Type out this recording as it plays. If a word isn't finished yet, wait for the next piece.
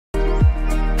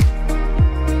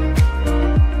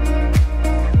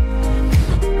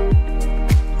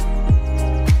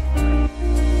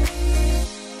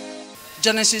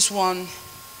Genesis 1,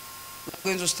 we're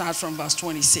going to start from verse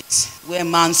 26, where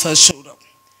man first showed up.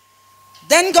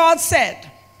 Then God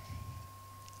said,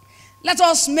 let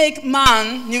us make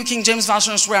man, New King James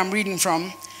Version is where I'm reading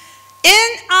from, in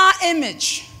our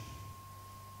image,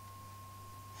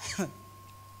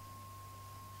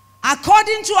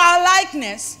 according to our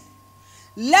likeness,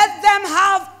 let them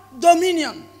have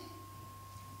dominion.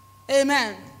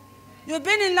 Amen. You've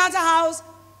been in Latter House.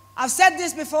 I've said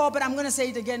this before, but I'm going to say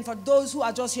it again for those who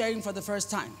are just hearing for the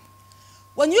first time.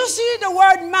 When you see the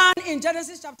word man in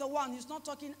Genesis chapter 1, he's not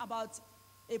talking about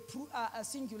a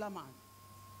singular man.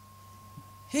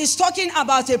 He's talking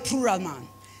about a plural man.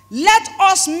 Let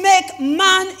us make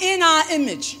man in our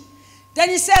image. Then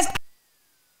he says,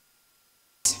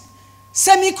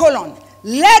 semicolon,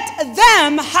 let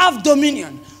them have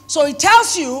dominion. So it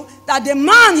tells you that the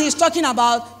man he's talking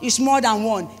about is more than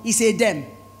one. He said them.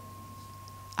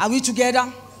 Are we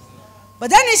together? But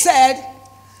then he said,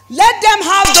 let them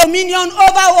have dominion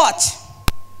over what?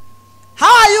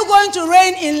 How are you going to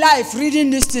reign in life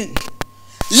reading this thing?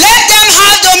 Let them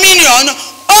have dominion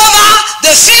over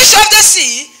the fish of the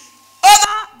sea,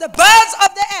 over the birds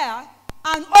of the air,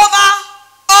 and over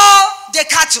all the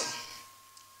cattle.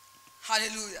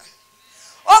 Hallelujah.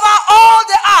 Over all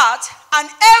the earth and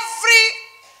every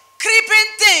creeping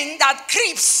thing that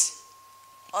creeps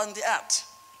on the earth.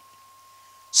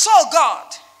 So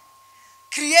God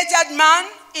created man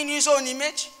in his own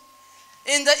image.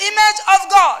 In the image of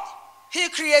God, he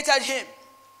created him.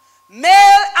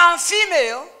 Male and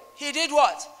female, he did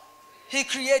what? He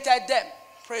created them.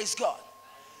 Praise God.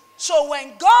 So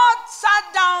when God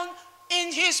sat down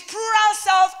in his plural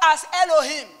self as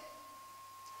Elohim,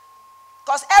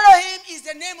 because Elohim is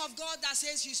the name of God that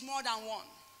says he's more than one.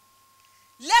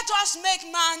 Let us make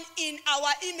man in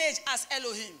our image as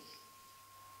Elohim.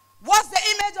 What's the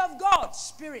image of God?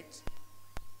 Spirit.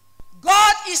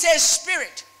 God is a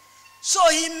spirit. So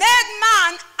he made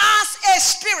man as a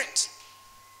spirit.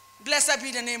 Blessed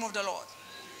be the name of the Lord.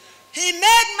 He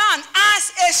made man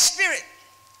as a spirit.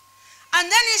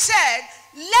 And then he said,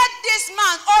 let this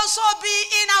man also be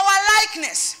in our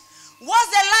likeness.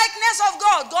 What's the likeness of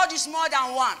God? God is more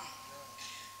than one.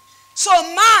 So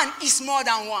man is more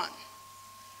than one.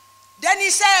 Then he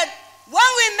said, when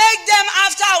we make them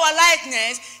after our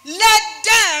likeness, let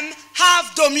them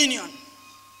have dominion.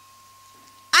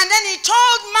 And then he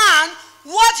told man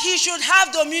what he should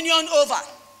have dominion over.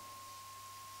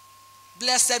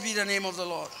 Blessed be the name of the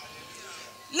Lord.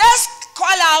 Let's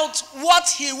call out what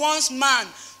he wants man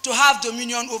to have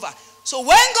dominion over. So when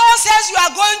God says you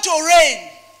are going to reign,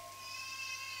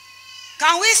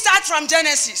 can we start from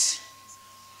Genesis?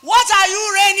 What are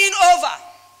you reigning over?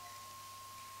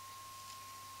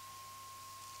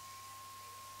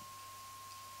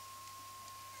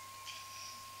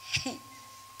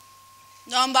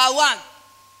 Number one.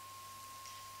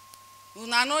 You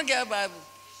not get Bible.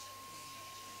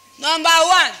 Number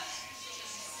one.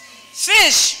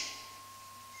 Fish.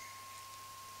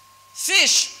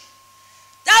 Fish.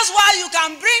 That's why you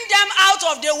can bring them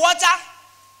out of the water,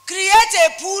 create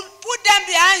a pool, put them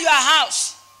behind your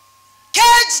house,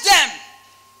 cage them.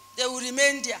 They will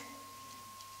remain there.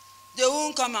 They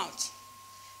won't come out.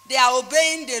 They are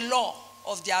obeying the law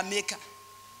of their maker,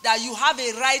 that you have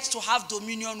a right to have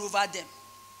dominion over them.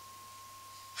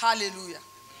 Hallelujah. Amen.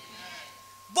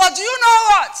 But do you know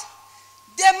what?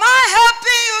 The man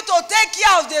helping you to take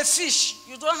care of the fish,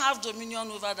 you don't have dominion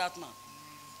over that man.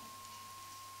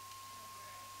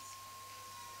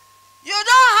 You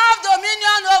don't have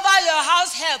dominion over your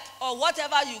house help or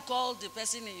whatever you call the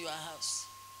person in your house.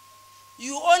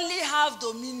 You only have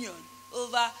dominion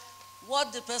over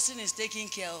what the person is taking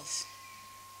care of.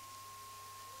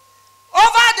 Over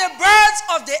the birds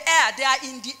of the air, they are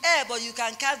in the air, but you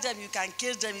can catch them, you can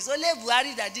kill them. It's only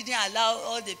Buhari that didn't allow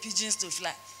all the pigeons to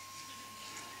fly.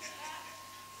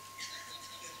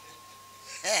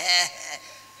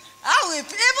 Even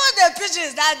the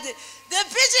pigeons, the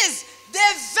pigeons, they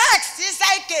vexed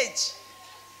inside cage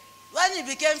when he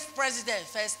became president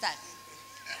first time.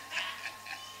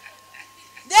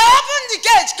 They opened the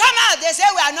cage, come out. They say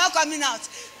we are not coming out.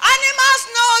 Animals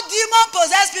know demon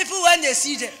possessed people when they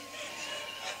see them.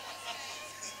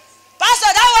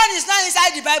 Pastor, that one is not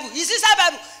inside the Bible. It's inside the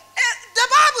Bible. The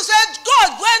Bible said God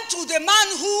went to the man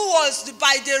who was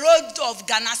by the road of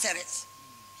Gennesaret,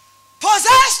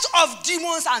 possessed of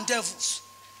demons and devils.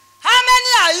 How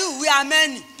many are you? We are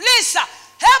many. Please, sir,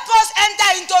 help us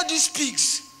enter into these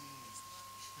pigs.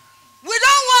 We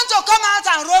don't want to come out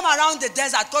and roam around the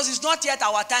desert because it's not yet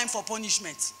our time for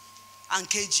punishment and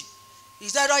caging. He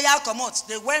said, oh yeah, come out.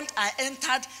 They went and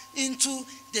entered into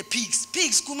the pigs.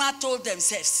 Pigs, Kuma told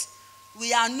themselves,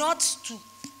 We are not to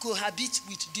cohabit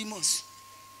with demons.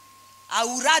 I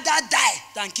would rather die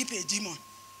than keep a demon.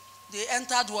 They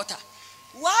entered water.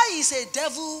 Why is a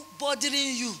devil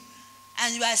bothering you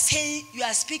and you are saying, you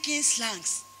are speaking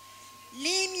slangs?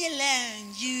 Leave me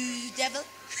alone, you devil.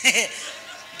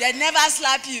 They never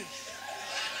slap you.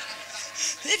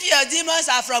 If your demons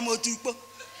are from Otukpo,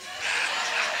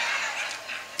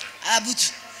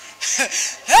 Abutu.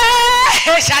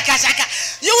 Hey, shaka, shaka.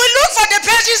 You will look for the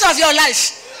pages of your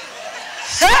life.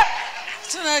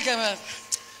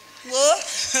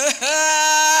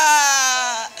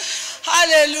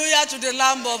 Hallelujah to the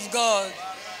Lamb of God.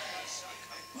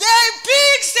 The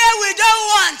pig say we don't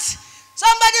want.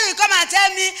 Somebody will come and tell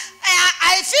me,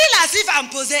 I feel as if I'm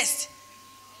possessed.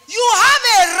 You have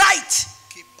a right.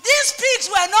 These pigs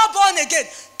were not born again.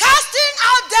 Casting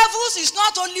out devils is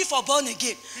not only for born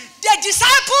again. The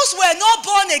disciples were not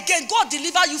born again. God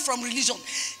deliver you from religion.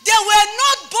 They were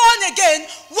not born again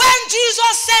when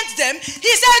Jesus sent them.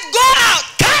 He said, go out,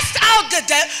 cast out the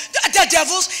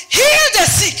devils, heal the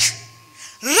sick,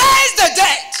 raise the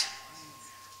dead.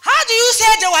 How do you say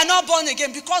they were not born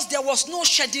again? Because there was no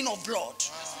shedding of blood.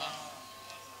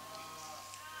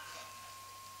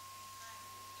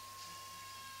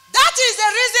 That is the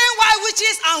reason why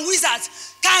witches and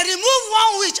wizards can remove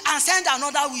one witch and send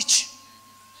another witch.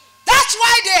 That's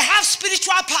why they have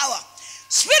spiritual power.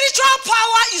 Spiritual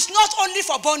power is not only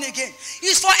for born again.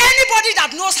 It's for anybody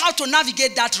that knows how to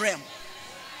navigate that realm.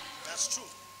 That's true.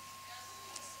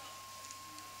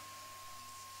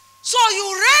 So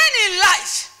you reign in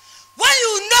life when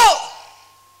you know.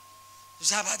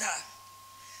 Zabada.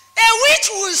 A witch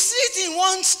will sit in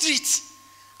one street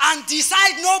and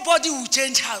decide nobody will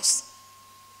change house.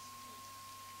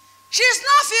 She is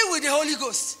not filled with the Holy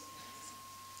Ghost.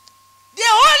 The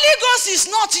Holy Ghost is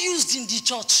not used in the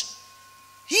church.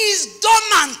 He is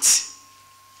dormant.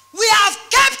 We have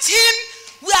kept him.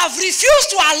 We have refused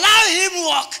to allow him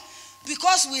work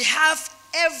because we have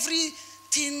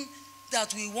everything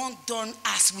that we want done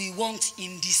as we want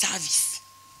in the service.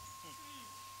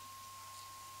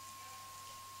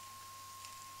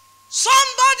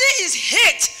 Somebody is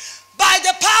hit by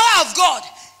the power of God.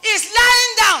 He's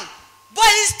lying down, but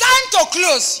it's time to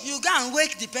close. You go and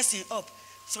wake the person up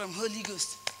from Holy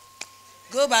Ghost.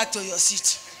 Go back to your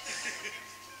seat.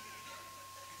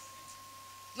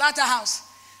 Latter house.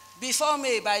 Before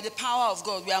May, by the power of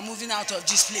God, we are moving out of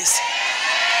this place.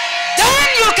 Then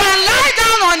you can lie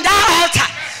down on that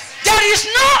altar. There is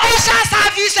no usher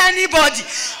service anybody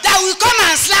that will come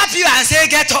and slap you and say,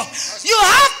 get up. You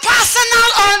have personal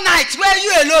all night where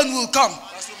you alone will come.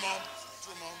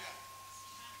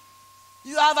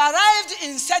 You have arrived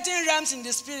in certain realms in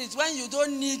the spirit when you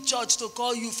don't need church to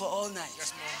call you for all night.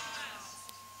 Yes,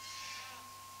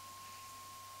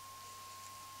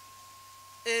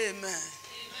 Amen. Amen.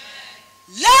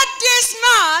 Let this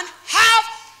man have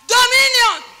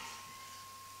dominion.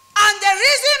 And the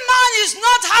reason man is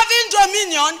not having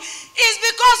dominion is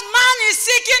because man is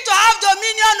seeking to have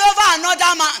dominion over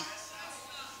another man.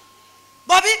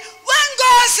 Bobby, when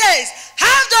God says,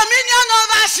 have dominion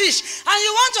over fish, and you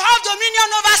want to have dominion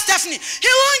over Stephanie, he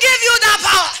won't give you that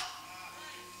power.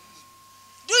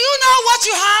 Do you know what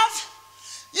you have?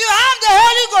 You have the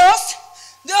Holy Ghost.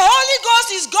 The Holy Ghost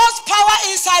is God's power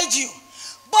inside you.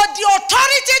 But the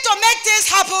authority to make things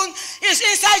happen is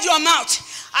inside your mouth.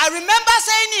 I remember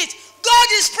saying it. God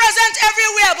is present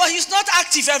everywhere, but he's not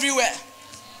active everywhere.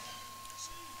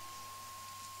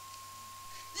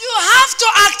 You have to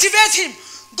activate him.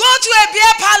 Go to a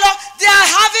beer parlor. They are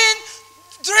having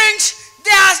drinks. They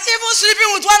are even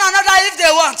sleeping with one another if they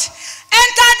want.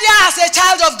 Enter there as a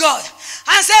child of God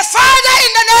and say, Father,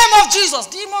 in the name of Jesus.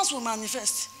 Demons will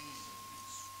manifest.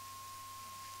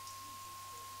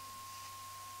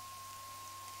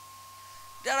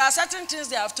 There are certain things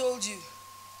they have told you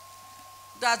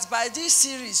that by this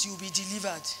series you'll be delivered.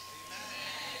 Amen.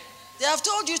 They have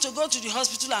told you to go to the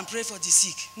hospital and pray for the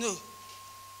sick. No.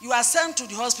 You are sent to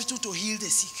the hospital to heal the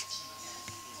sick.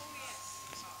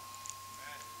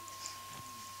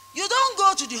 You don't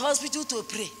go to the hospital to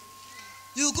pray.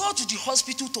 You go to the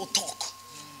hospital to talk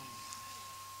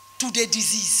to the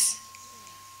disease.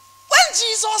 When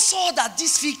Jesus saw that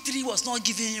this fig tree was not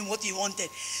giving him what he wanted,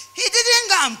 he didn't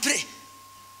go and pray.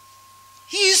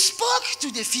 He spoke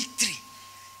to the fig tree.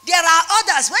 There are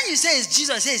others. When you say it's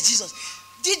Jesus, say it's Jesus.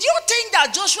 Did you think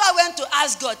that Joshua went to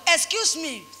ask God, excuse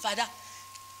me, Father,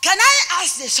 can I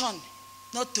ask the sun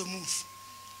not to move?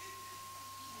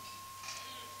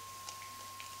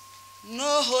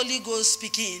 No Holy Ghost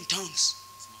speaking in tongues.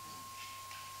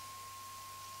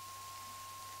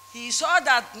 He saw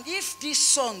that if this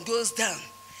sun goes down,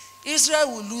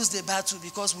 Israel will lose the battle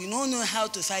because we don't know how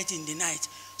to fight in the night.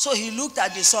 So he looked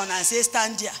at the sun and said,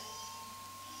 stand there.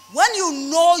 When you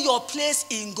know your place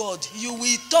in God, you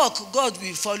will talk, God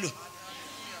will follow.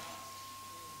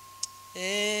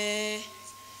 Hey,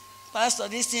 Pastor,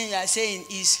 this thing you are saying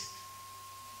is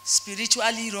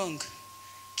spiritually wrong.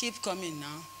 Keep coming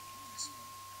now.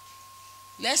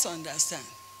 Let's understand.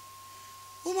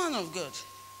 Woman of God,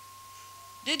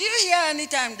 did you hear any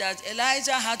time that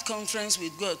Elijah had conference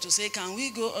with God to say, can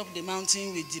we go up the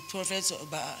mountain with the prophets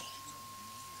of Baal?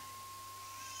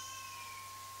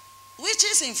 Which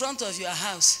is in front of your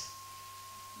house.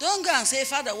 Don't go and say,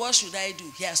 Father, what should I do?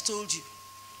 He has told you.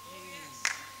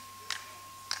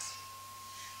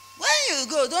 When you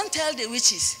go, don't tell the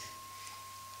witches.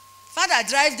 Father,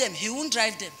 drive them. He won't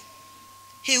drive them.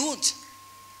 He won't.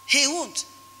 He won't.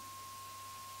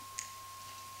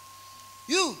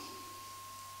 You.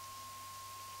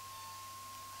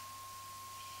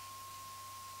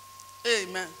 Amen.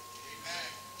 Amen.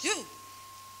 You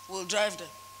will drive them.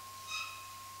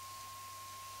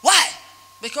 Why?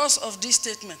 Because of this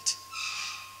statement.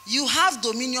 You have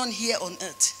dominion here on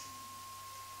earth.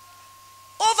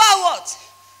 Over what?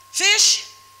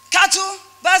 Fish, cattle,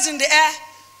 birds in the air.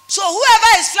 So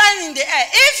whoever is flying in the air,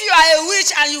 if you are a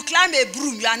witch and you climb a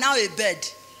broom, you are now a bird.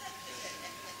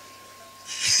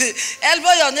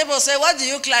 Elbow your neighbor, say, what do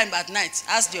you climb at night?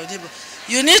 Ask your neighbor.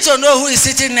 You need to know who is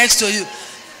sitting next to you.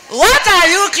 What are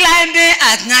you climbing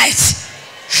at night?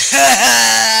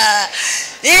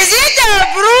 Is it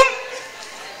a broom?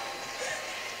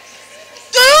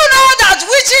 Do you know that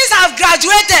witches have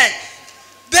graduated?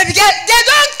 Baby girl, they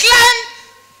don't climb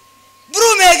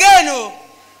broom again. No.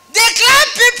 They climb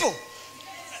people.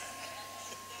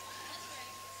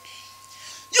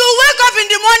 You wake up in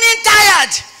the morning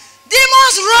tired.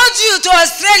 Demons rode you to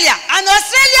Australia, and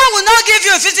Australia will not give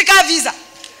you a physical visa.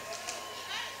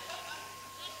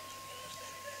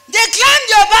 They climbed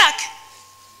your back.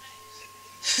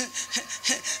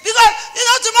 Because,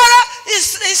 tomorrow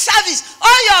is service.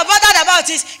 All you're bothered about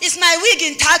is my wig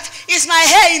intact? Is my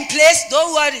hair in place?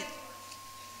 Don't worry.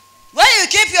 When you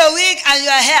keep your wig and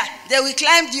your hair, they will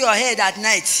climb to your head at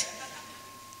night.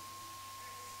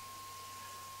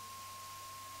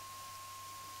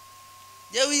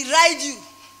 They will ride you.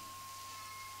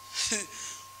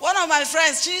 One of my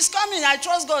friends, she is coming. I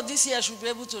trust God this year she'll be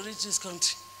able to reach this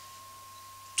country.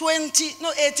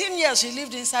 18 years she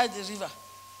lived inside the river.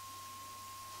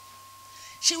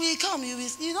 She will come.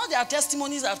 You know there are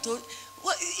testimonies I've told.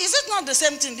 Well, is it not the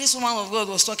same thing this woman of God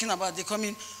was talking about, the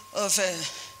coming of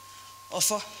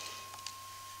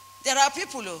there are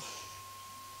people who,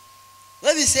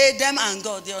 when we say them and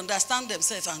God, they understand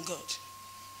themselves and God.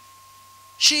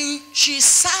 She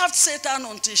served Satan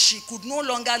until she could no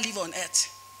longer live on earth.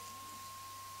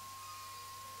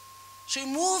 She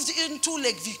moved into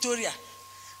Lake Victoria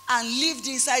and lived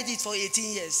inside it for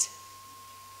 18 years.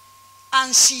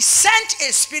 And she sent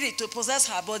a spirit to possess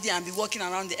her body and be walking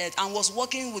around the earth, and was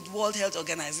working with World Health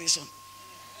Organization.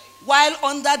 While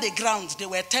under the ground, they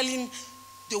were telling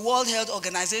the World Health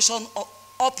Organization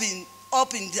up in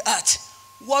the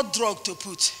earth what drug to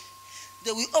put.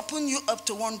 They will open you up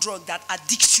to one drug that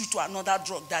addicts you to another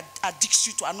drug, that addicts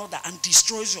you to another, and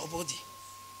destroys your body.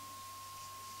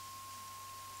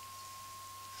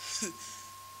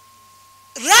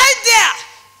 Right there,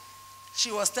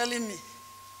 she was telling me.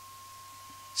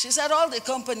 She said all the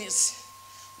companies,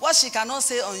 what she cannot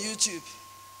say on YouTube,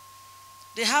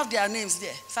 they have their names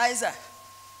there. Pfizer,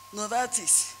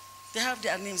 Novartis, they have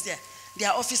their names there.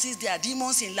 Their offices, their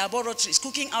demons in laboratories,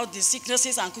 cooking out the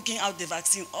sicknesses and cooking out the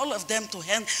vaccine. All of them to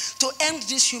end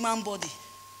this human body.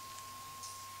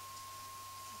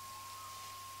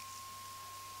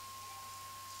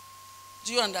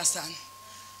 Do you understand?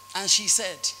 And she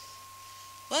said,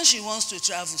 when she wants to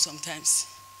travel sometimes,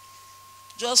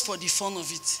 just for the fun of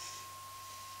it,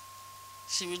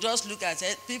 she will just look at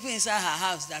people inside her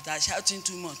house that are shouting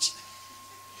too much.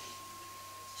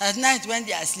 At night when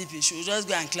they are sleeping, she will just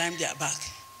go and climb their back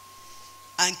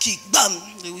and kick, bam,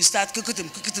 they will start cooking them.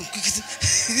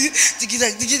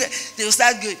 They will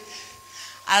start going.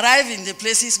 Arrive in the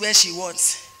places where she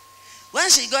wants. When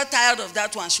she got tired of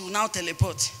that one, she will now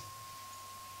teleport.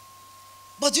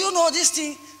 But you know, this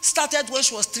thing started when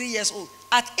she was 3 years old.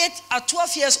 At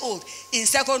 12 years old, in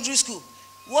secondary school,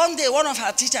 one day one of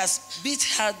her teachers beat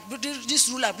her, this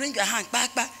ruler, bring your hand,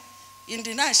 back. In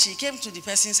the night, she came to the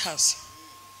person's house.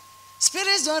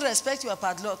 Spirits don't respect your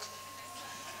padlock.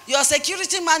 Your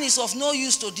security man is of no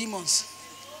use to demons.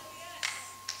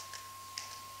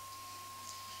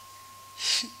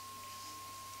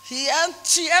 She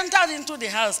entered into the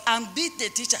house and beat the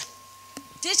teacher.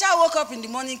 Teacher woke up in the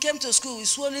morning, came to school with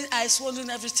swollen eyes, swollen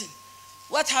everything.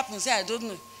 What happened? Say, I don't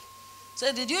know.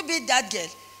 Say, did you beat that girl?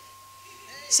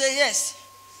 Say, yes.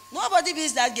 Nobody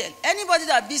beats that girl. Anybody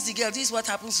that beats the girl, this is what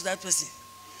happens to that person.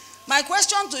 My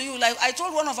question to you, like I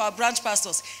told one of our branch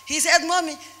pastors, he said,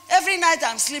 Mommy, every night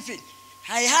I'm sleeping,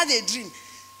 I had a dream.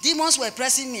 Demons were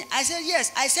pressing me. I said,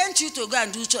 yes, I sent you to go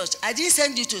and do church. I didn't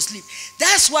send you to sleep.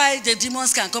 That's why the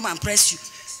demons can come and press you.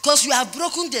 Because you have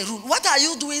broken the rule. What are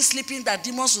you doing sleeping that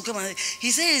demons will come and...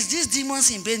 He said, is these demons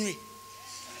in Benue?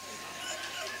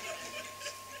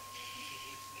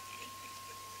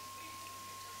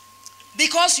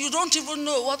 Because you don't even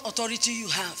know what authority you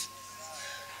have.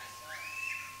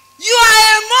 You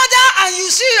are a mother and you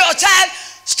see your child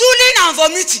stooling and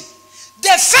vomiting.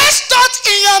 The first thought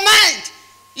in your mind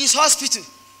is hospital.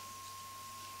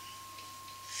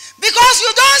 Because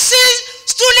you don't see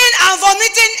stooling and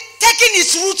vomiting taking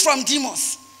its root from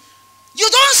demons. You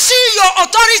don't see your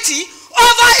authority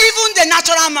over even the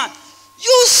natural man.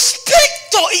 You speak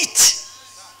to it.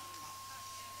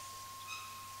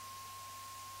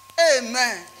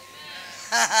 Amen.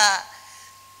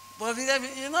 But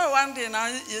you know one day now,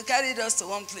 you carried us to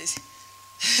one place.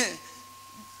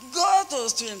 Go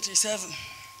to 27.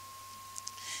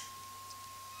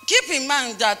 Keep in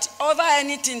mind that over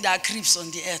anything that creeps on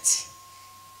the earth,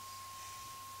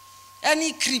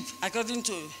 any creep, according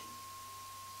to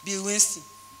Bill Winston,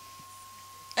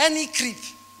 any creep,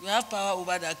 you have power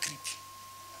over that creep.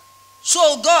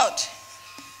 So God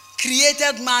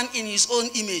created man in his own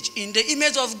image. In the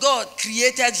image of God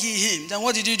created he him. Then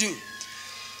what did he do?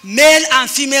 Male and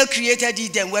female created he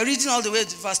them. We're reading all the way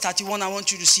to verse 31. I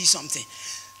want you to see something.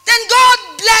 Then God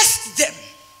blessed them.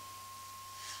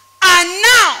 And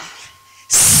now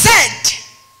said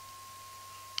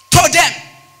to them,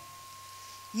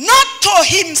 not to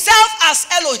himself as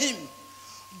Elohim,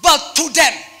 but to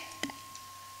them,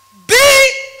 be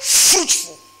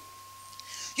fruitful.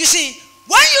 You see,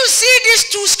 when you see these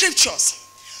two scriptures,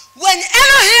 when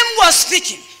Elohim was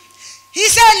speaking, he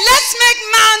said, let's make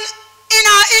man in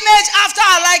our image after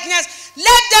our likeness,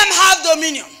 let them have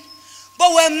dominion.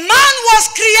 But when man was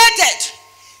created,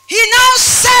 he now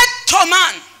said to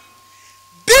man,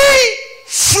 be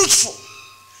fruitful,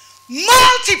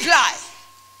 multiply.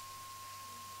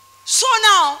 So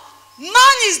now,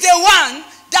 man is the one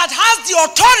that has the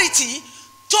authority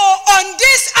to, on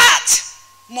this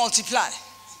earth, multiply.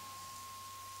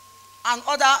 And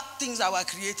other things that were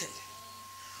created.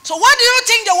 So what do you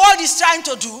think the world is trying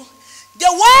to do? The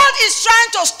world is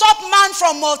trying to stop man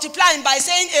from multiplying by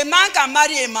saying a man can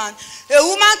marry a man, a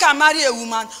woman can marry a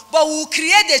woman, but we'll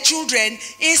create the children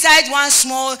inside one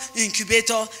small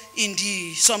incubator in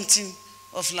the something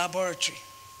of laboratory.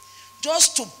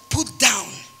 Just to put down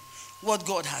what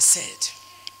God has said.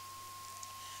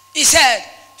 He said,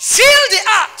 fill the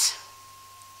earth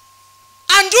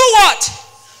and do what?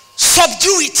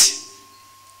 Subdue it.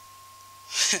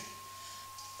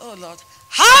 Oh Lord.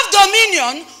 Have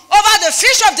dominion over the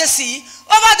fish of the sea,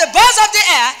 over the birds of the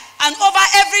air, and over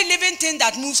every living thing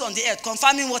that moves on the earth,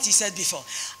 confirming what he said before.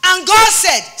 And God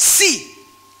said, see,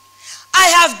 I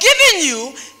have given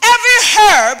you every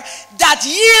herb that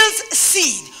yields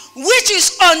seed, which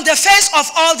is on the face of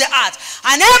all the earth,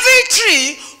 and every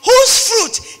tree whose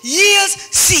fruit yields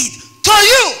seed. To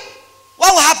you,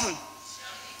 what will happen?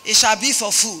 It shall be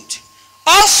for food.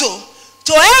 Also,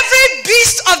 to every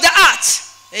beast of the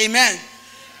earth, amen,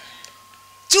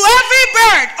 to every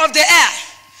bird of the air,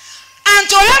 and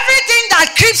to everything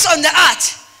that creeps on the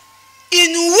earth,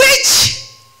 in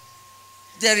which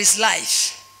there is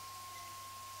life,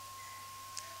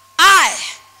 I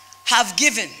have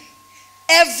given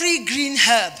every green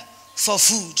herb for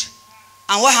food.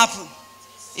 And what happened?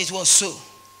 It was so.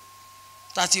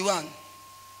 31.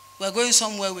 We're going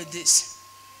somewhere with this.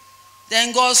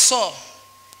 Then God saw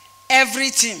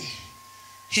everything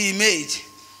he made.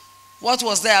 What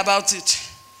was there about it?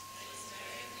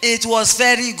 It was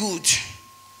very good.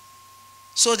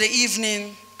 So the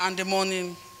evening and the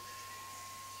morning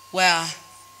were,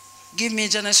 give me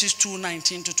Genesis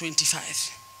 2:19 to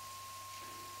 25.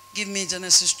 Give me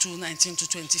Genesis 2:19 to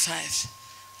 25.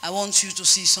 I want you to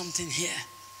see something here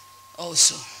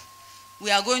also. We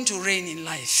are going to reign in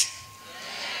life.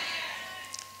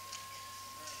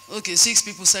 Okay, 6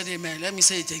 people said amen. Let me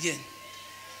say it again.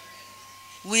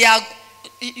 We are,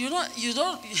 you know,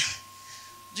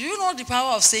 do you know the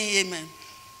power of saying amen?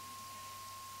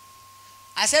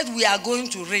 I said we are going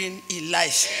to reign in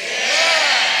life.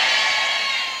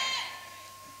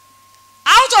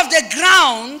 Out of the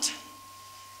ground,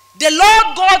 the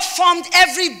Lord God formed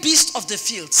every beast of the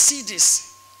field. See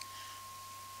this.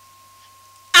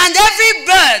 And every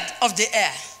bird of the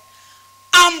air.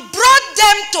 and brought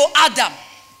them to Adam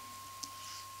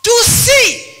to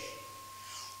see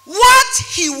what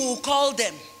he will call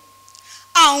them.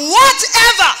 And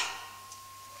whatever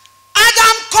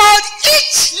Adam called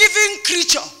each living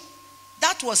creature,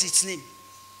 that was its name.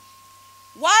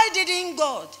 Why didn't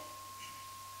God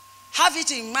have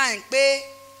it in mind,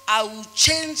 I will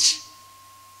change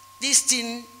this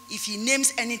thing if he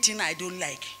names anything I don't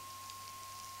like?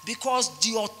 Because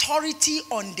the authority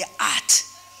on the earth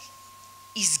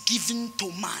is given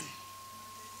to man.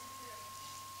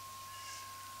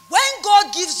 When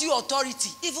God gives you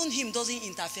authority, even him doesn't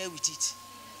interfere with it.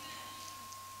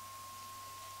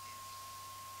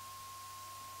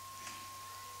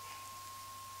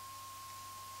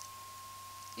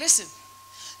 Listen,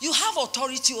 you have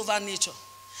authority over nature.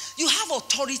 You have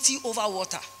authority over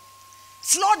water.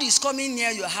 Flood is coming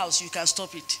near your house, you can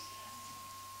stop it.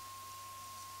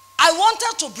 I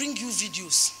wanted to bring you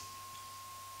videos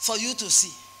for you to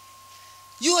see.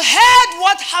 You heard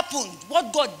what happened,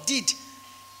 what God did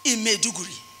in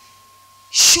Maiduguri.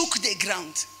 Shook the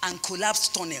ground and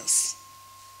collapsed tunnels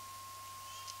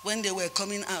when they were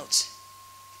coming out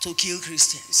to kill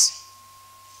Christians.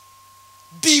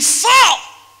 Before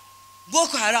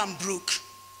Boko Haram broke,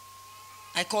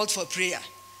 I called for prayer.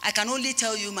 I can only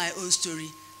tell you my own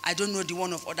story. I don't know the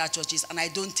one of other churches, and I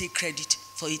don't take credit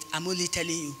for it. I'm only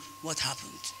telling you what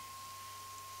happened.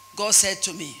 God said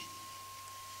to me,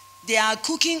 they are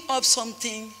cooking up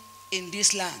something in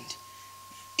this land.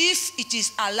 If it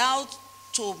is allowed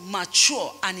to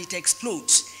mature and it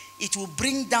explodes, it will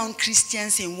bring down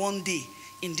Christians in one day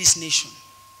in this nation.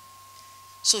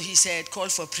 So he said, call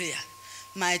for prayer.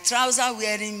 My trouser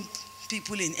wearing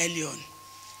people in Elion,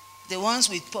 the ones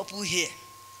with purple hair,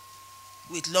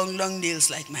 with long nails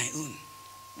like my own,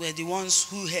 were the ones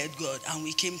who heard God, and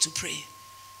we came to pray.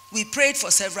 We prayed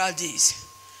for several days.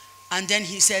 And then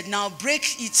he said, now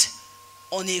break it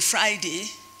on a Friday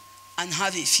and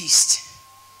have a feast.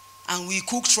 And we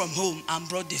cooked from home and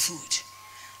brought the food.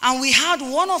 And we had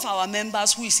one of our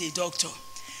members who is a doctor.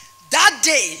 That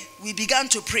day, we began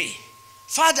to pray.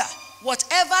 Father,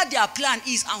 whatever their plan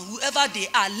is and whoever they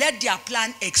are, let their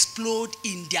plan explode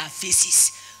in their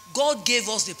faces. God gave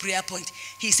us the prayer point.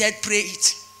 He said, pray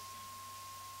it.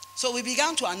 So we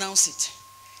began to announce it.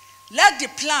 Let the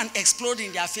plan explode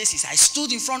in their faces. I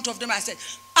stood in front of them. I said,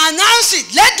 announce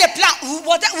it. Let the plan.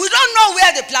 We don't know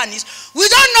where the plan is. We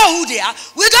don't know who they are.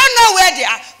 We don't know where they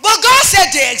are. But God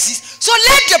said they exist. So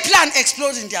let the plan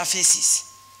explode in their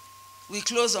faces. We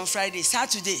closed on Friday.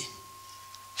 Saturday,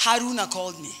 Haruna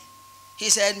called me. He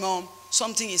said, Mom,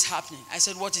 something is happening. I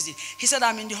said, what is it? He said,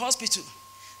 I'm in the hospital.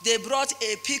 They brought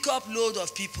a pickup load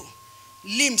of people,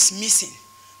 limbs missing.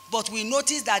 But we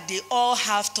noticed that they all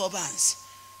have turbans.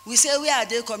 We said, where are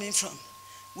they coming from?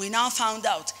 We now found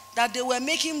out that they were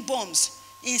making bombs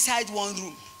inside one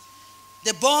room.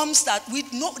 The bombs that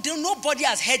nobody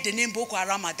has heard the name Boko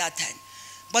Haram at that time.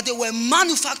 But they were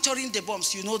manufacturing the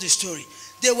bombs. You know the story.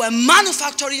 They were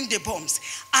manufacturing the bombs.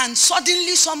 And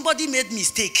suddenly somebody made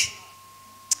mistake.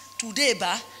 Today,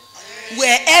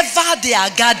 wherever they are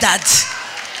gathered,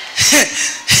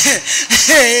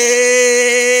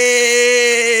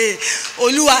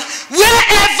 Olua,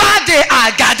 wherever they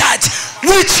are gathered,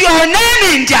 with your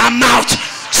name in their mouth,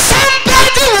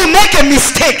 somebody will make a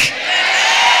mistake.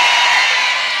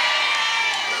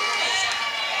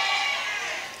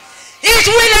 It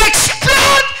will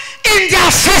explode in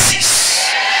their faces.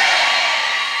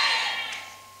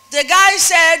 The guy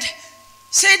said,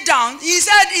 sit down. He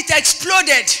said it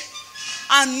exploded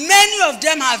and many of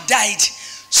them have died.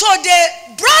 So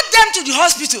they brought them to the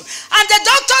hospital and the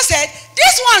doctor said,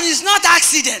 this one is not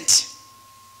accident.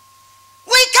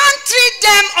 We can't treat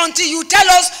them until you tell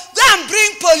us, go and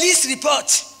bring police report.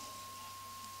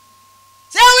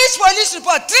 Say, which police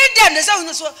report? Treat them. They say,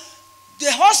 so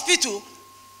the hospital,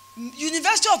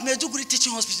 University of Maiduguri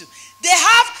Teaching Hospital, they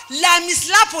have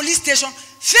Lamisla police station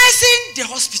facing the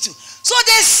hospital. So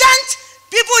they sent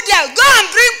people there, go and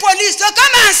bring police to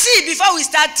come and see before we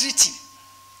start treating.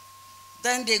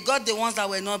 Then they got the ones that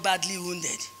were not badly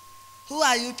wounded. Who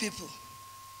are you people?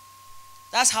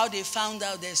 That's how they found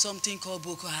out there's something called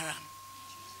Boko Haram.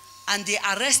 And they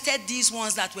arrested these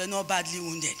ones that were not badly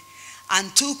wounded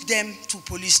and took them to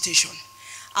police station.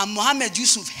 And Mohammed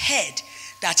Yusuf heard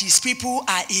that his people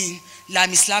are in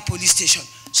Lamisla police station.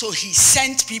 So he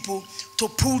sent people to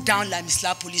pull down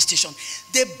Lamisla police station.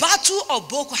 The battle of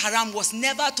Boko Haram was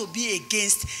never to be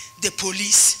against the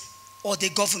police or the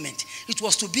government. It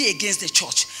was to be against the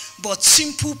church. But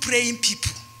simple praying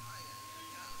people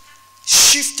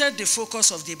shifted the focus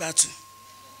of the battle.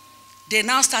 They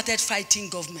now started fighting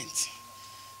government.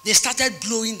 They started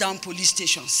blowing down police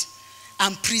stations.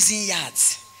 and prison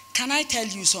yards. Can I tell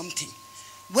you something?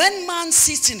 When man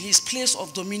sits in his place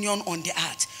of dominion on the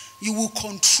earth, you will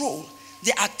control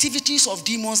the activities of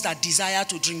demons that desire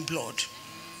to drink blood.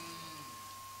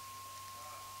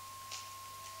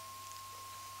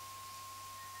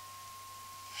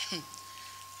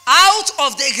 Out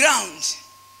of the ground,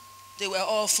 they were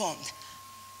all formed.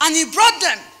 And he brought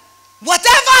them.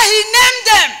 Whatever he named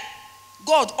them,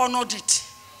 God honored it.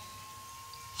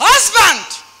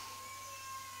 Husband,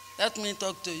 let me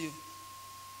talk to you.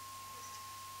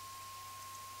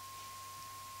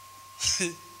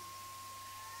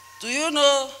 Do you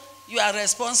know you are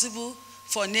responsible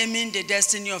for naming the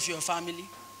destiny of your family?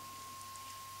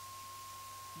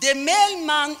 The male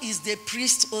man is the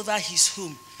priest over his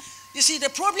home. You see, the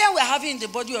problem we're having in the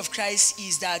body of Christ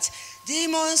is that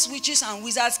demons, witches, and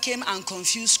wizards came and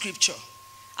confused scripture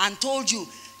and told you,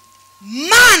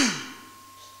 man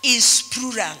is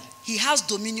plural. He has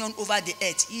dominion over the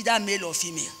earth, either male or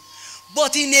female.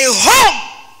 But in a home,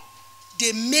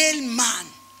 the male man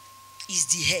is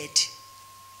the head.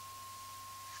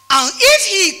 And if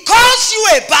he calls you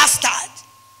a bastard,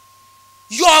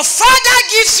 your father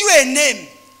gives you a name,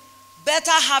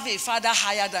 better have a father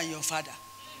higher than your father.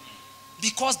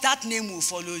 Because that name will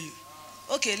follow you.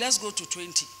 Okay, let's go to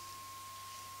 20.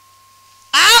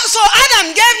 So Adam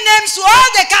gave names to all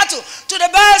the cattle, to the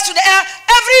birds, to the air,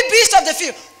 every beast of the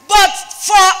field. But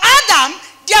for Adam,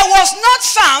 there was not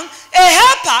found a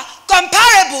helper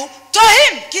comparable to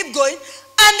him. Keep going.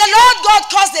 And the Lord God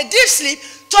caused a deep sleep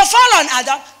to fall on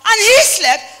Adam, and he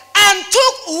slept and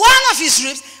took one of his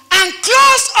ribs and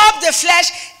closed up the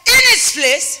flesh in its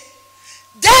place.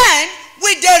 Then,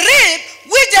 with the rib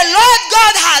which the Lord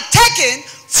God had taken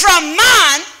from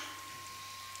man,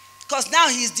 because now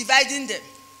he is dividing them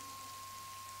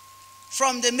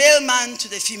from the male man to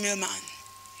the female man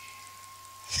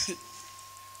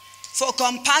for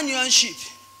companionship,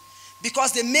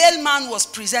 because the male man was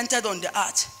presented on the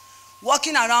earth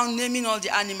walking around naming all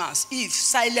the animals, Eve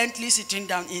silently sitting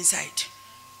down inside.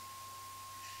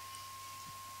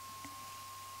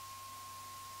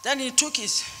 Then he took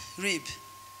his rib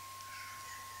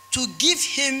to give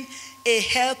him a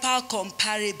helper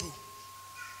comparable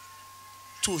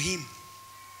to him.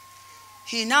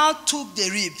 He now took the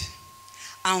rib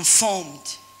and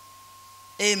formed.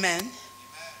 Amen. Amen.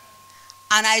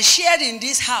 And I shared in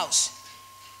this house,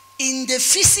 in the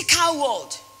physical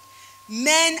world,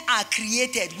 men are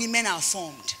created, women are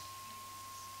formed.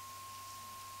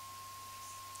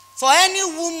 For any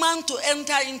woman to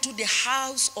enter into the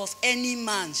house of any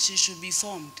man, she should be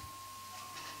formed.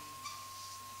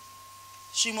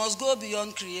 She must go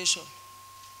beyond creation.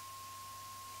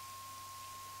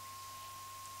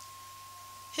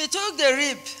 He took the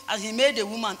rib and he made a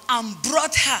woman and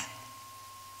brought her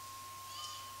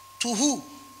to who?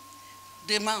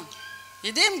 The man.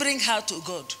 He didn't bring her to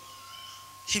God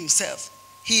himself.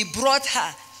 He brought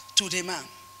her to the man.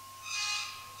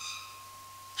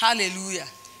 Hallelujah. Amen.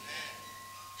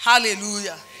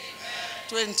 Hallelujah.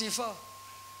 Amen. 24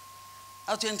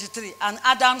 or 23. And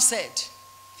Adam said,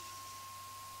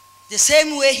 the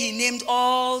same way he named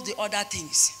all the other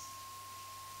things,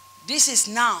 this is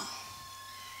now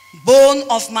bone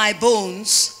of my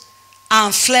bones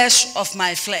and flesh of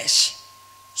my flesh.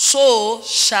 So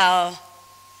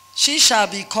she shall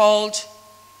be called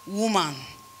woman,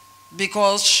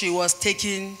 because she was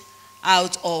taken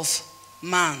out of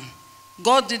man.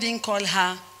 God didn't call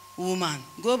her woman.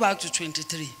 Go back to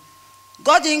 23.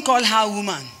 God didn't call her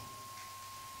woman.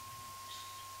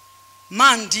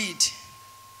 Man did.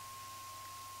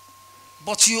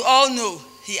 But you all know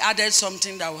he added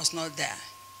something that was not there.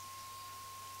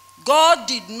 God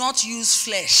did not use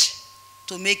flesh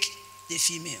to make the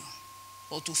female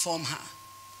or to form her.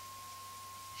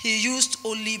 He used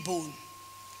only bone.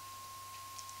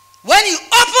 When he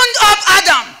opened up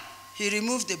Adam, he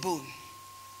removed the bone.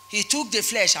 He took the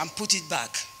flesh and put it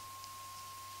back.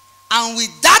 And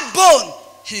with that bone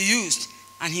he used,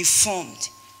 and he formed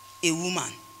a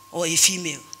woman or a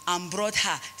female and brought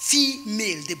her,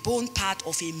 female, the bone part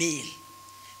of a male,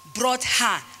 brought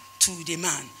her to the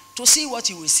man to see what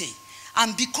he will say.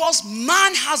 And because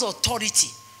man has authority,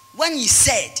 when he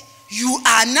said, you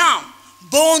are now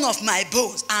bone of my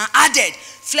bones, and added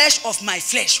flesh of my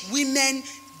flesh, women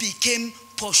became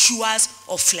pursuers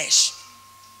of flesh.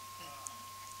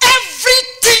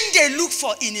 Everything they look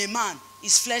for in a man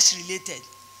is flesh related.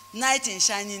 Knight in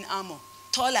shining armor,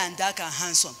 tall and dark and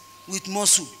handsome, with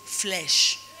muscle,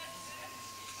 flesh.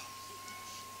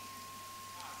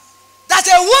 That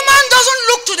a woman doesn't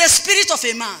look to the spirit of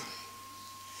a man.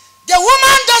 The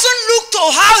woman doesn't look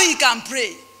to how he can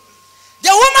pray. The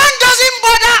woman doesn't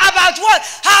bother about what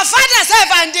her father said,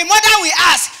 and the mother will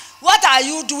ask, what are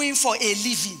you doing for a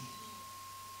living?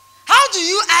 How do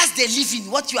you ask the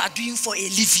living what you are doing for a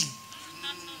living?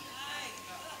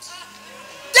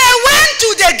 They went to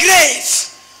the grave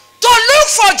to look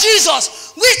for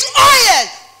Jesus with oil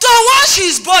to wash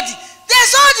his body. They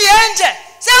saw the angel.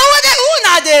 Say, who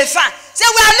are they found? Say,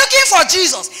 we are looking for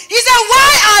Jesus. He said, why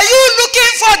are you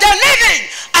looking for the living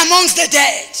amongst the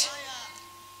dead?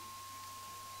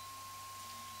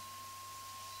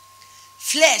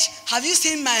 Flesh. Have you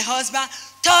seen my husband?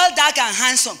 Tall, dark, and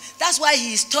handsome. That's why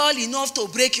he is tall enough to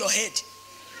break your head.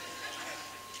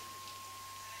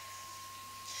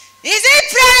 Is it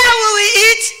prayer we will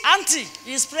eat? Auntie,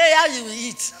 it's prayer you will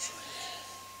eat.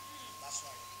 That's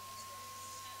right.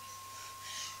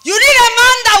 You need a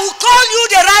man that will call you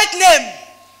the right name.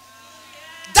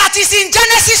 That is in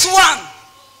Genesis 1.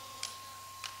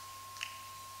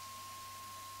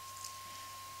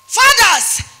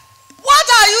 Fathers, what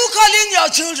are you calling your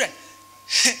children?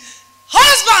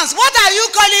 Husbands, what are you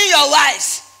calling your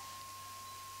wives?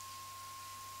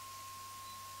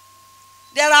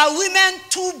 There are women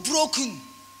too broken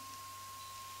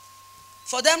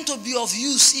for them to be of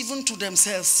use even to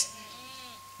themselves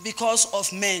because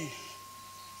of men.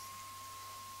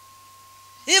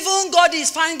 Even God is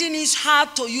finding it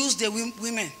hard to use the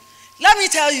women. Let me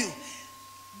tell you,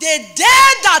 the day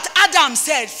that Adam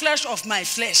said, flesh of my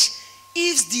flesh,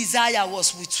 Eve's desire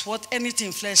was with what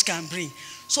anything flesh can bring.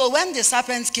 So when the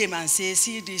serpent came and said,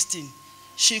 see this thing,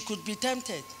 she could be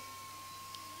tempted.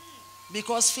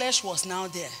 Because flesh was now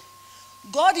there.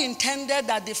 God intended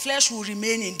that the flesh will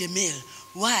remain in the male.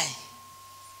 Why?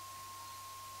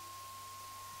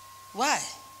 Why?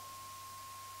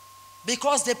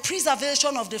 Because the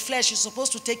preservation of the flesh is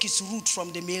supposed to take its root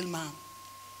from the male man.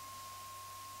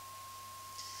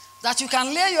 That you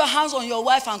can lay your hands on your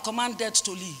wife and command death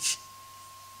to leave.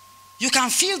 You can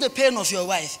feel the pain of your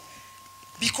wife.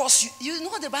 Because you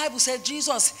know the Bible said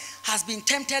Jesus has been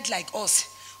tempted like us.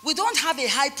 We don't have a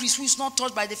high priest who is not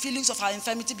touched by the feelings of our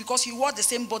infirmity because he wore the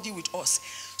same body with us.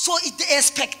 So the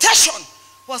expectation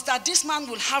was that this man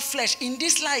will have flesh in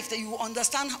this life, that you will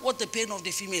understand what the pain of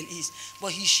the female is.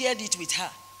 But he shared it with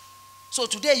her. So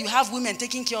today you have women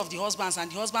taking care of the husbands,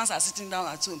 and the husbands are sitting down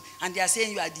at home and they are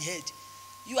saying you are the head.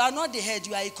 You are not the head,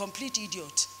 you are a complete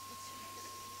idiot.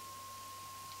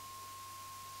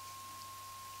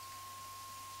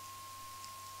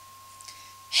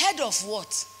 Head of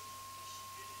what?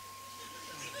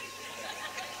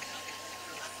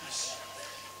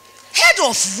 Head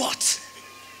of what?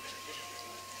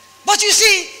 But you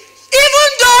see, even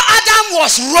though Adam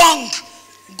was wrong,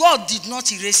 God did not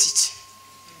erase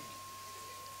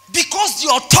it. Because the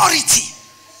authority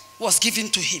was given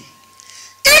to him.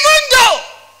 Even though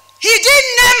he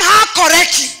didn't name her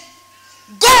correctly,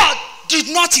 God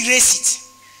did not erase it.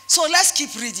 So let's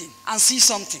keep reading and see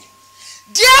something.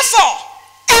 Therefore,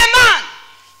 a man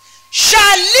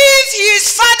shall leave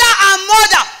his father and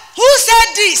mother. Who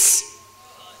said this?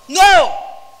 No.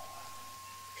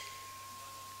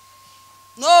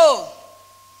 No.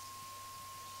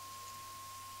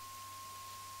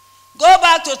 Go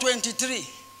back to 23.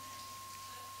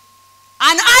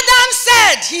 And Adam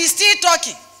said, he's still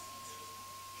talking.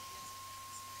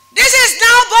 This is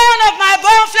now bone of my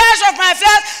bone, flesh of my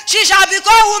flesh. She shall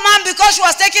become woman because she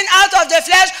was taken out of the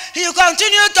flesh. He will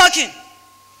continue talking.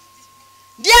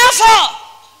 Therefore,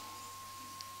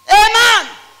 a man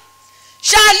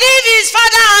shall leave his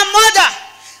father and mother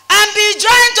and be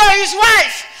joined to his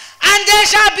wife, and they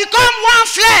shall become one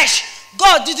flesh.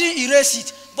 God didn't erase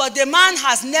it, but the man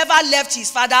has never left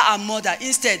his father and mother.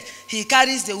 Instead, he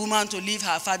carries the woman to leave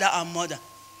her father and mother.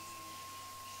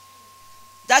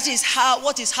 That is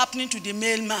what is happening to the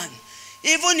male man.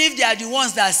 Even if they are the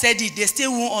ones that said it, they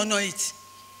still won't honor it.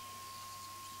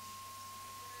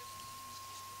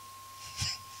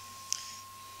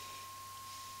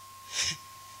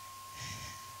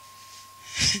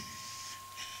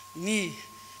 Me,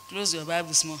 close your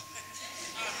Bible small.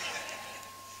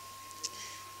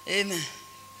 Amen.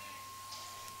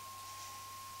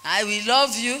 I will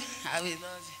love you. I will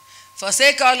love you.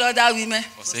 Forsake all other women.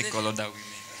 Forsake all other women.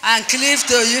 And cleave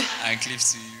to you. And cleave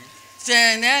to you.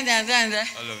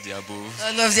 All of the above.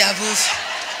 All of the above.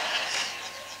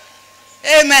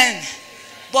 Amen.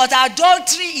 But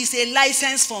adultery is a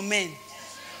license for men.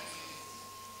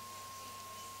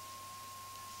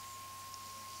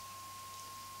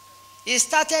 It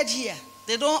started here.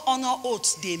 They don't honor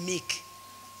oaths they make.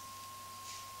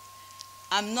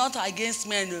 I'm not against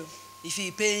men. If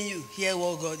he's paying you, hear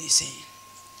what God is saying.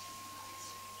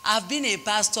 I've been a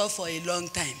pastor for a long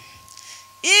time.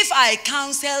 If I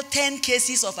counsel 10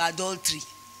 cases of adultery,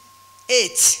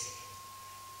 8.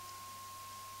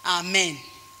 Amen.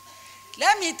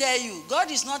 Let me tell you,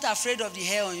 God is not afraid of the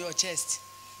hair on your chest.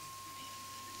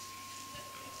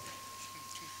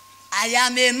 I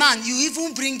am a man. You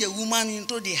even bring the woman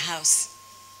into the house.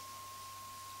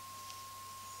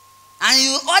 And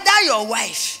you order your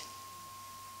wife.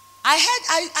 I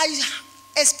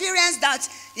experienced that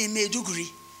in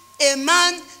Maiduguri. A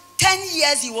man, 10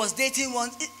 years he was dating one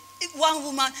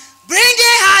woman,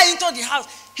 bringing her into the house.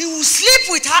 He will sleep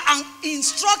with her and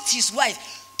instruct his wife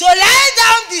to lie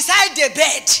down beside the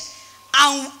bed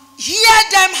and hear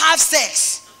them have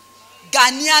sex.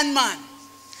 Ghanaian man.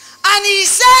 And he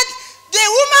said the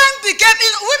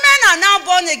women are now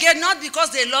born again not because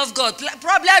they love God.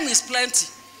 Problem is plenty.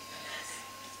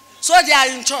 So they are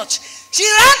in church. She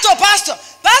ran to pastor.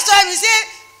 Pastor, he said,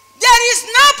 there is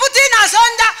no putting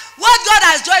asunder what God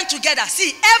has joined together.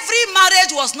 See, every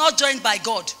marriage was not joined by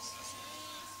God.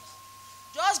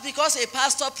 Just because a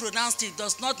pastor pronounced it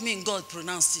does not mean God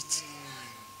pronounced it.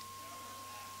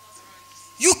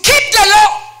 You keep the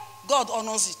law, God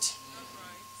honors it.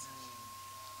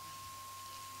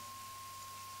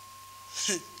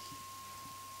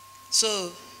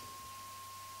 So,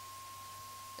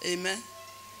 amen.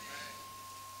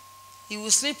 He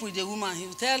will sleep with the woman. He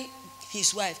will tell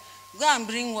his wife, go and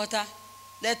bring water,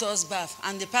 let us bath.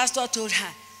 And the pastor told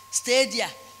her, stay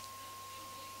there.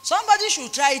 Somebody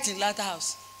should try it in latter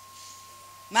house.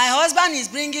 My husband is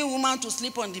bringing woman to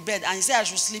sleep on the bed, and he said I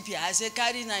should sleep here. I said,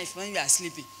 carry knife when you are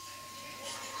sleeping.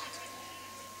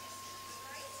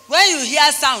 When you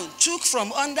hear sound, took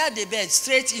from under the bed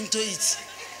straight into it.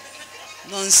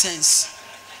 Nonsense.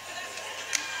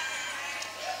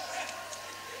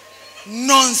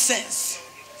 Nonsense.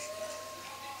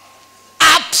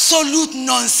 Absolute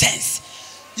nonsense.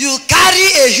 You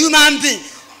carry a human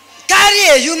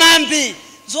being.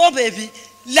 So baby,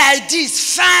 like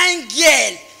this, fine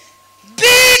girl,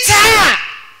 beat her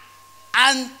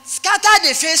and scatter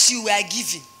the face you were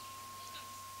giving.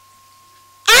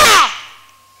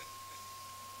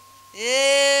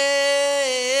 Hey,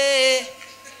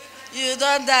 you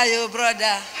don't die, your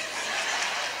brother.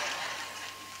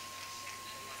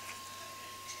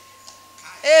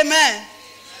 Amen.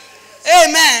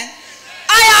 Amen.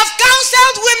 I have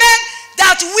counseled women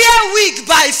that wear wig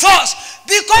by force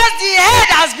because the head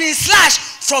has been slashed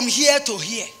from here to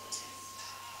here.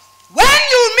 When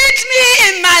you meet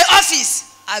me in my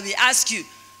office, I will ask you,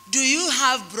 do you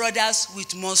have brothers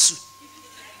with muscle?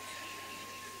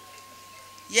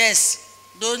 Yes.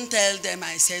 Don't tell them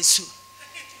I said so.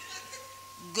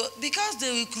 Go, because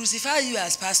they will crucify you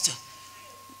as pastor.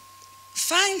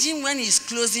 Find him when he's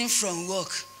closing from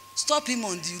work. Stop him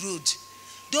on the road.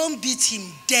 Don't beat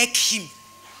him, deck him.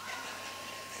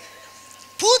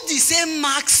 Put the same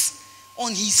marks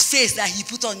on his face that he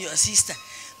put on your sister.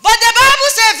 But the Bible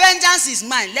says vengeance is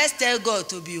mine. Let's tell God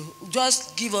to be,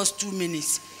 just give us 2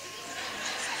 minutes.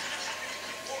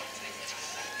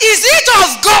 Is it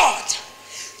of God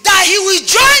that he will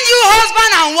join you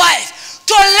husband and wife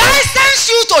to license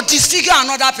you to disfigure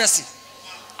another person?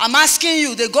 I'm asking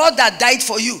you, the God that died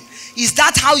for you, is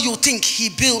that how you think he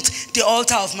built the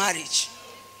altar of marriage?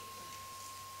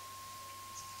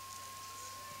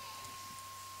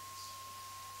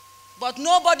 But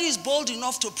nobody is bold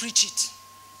enough to preach it.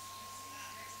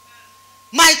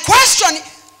 My question,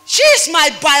 she is my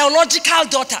biological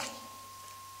daughter.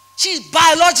 She is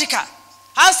biological.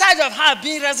 Outside of her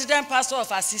being resident pastor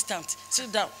of assistant.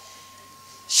 Sit down.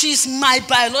 She's my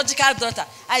biological daughter.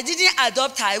 I didn't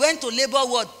adopt her. I went to labor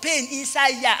ward, pain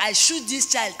inside here. I shoot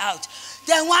this child out.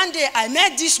 Then one day I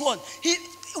met this one.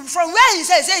 From where he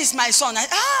said it's my son.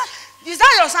 Is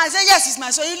that your son? I said, yes, it's my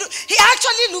son. He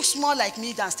actually looks more like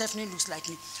me than Stephanie looks like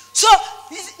me. So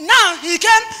now he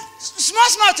came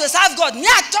small to serve God. Me,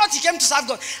 I thought he came to serve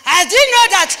God. I didn't know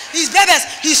that his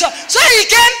babies. So he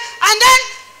came, and then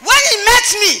when he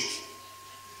met me,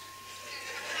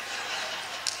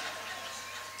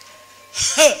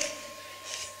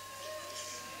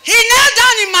 he knelt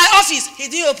down in my office. He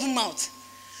didn't open mouth.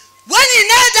 When he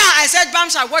knelt down, I said,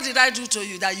 Bamsha, what did I do to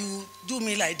you that you do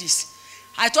me like this?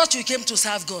 I thought you came to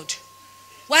serve God.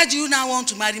 Why do you now want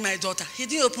to marry my daughter? He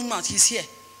didn't open mouth. He's here.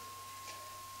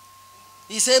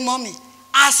 He said, Mommy,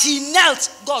 as he knelt,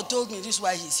 God told me this is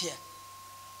why he's here.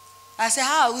 I said,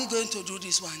 how are we going to do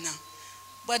this one now?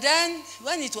 But then,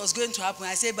 when it was going to happen,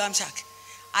 I said, Bamshak,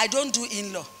 I don't do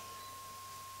in-law.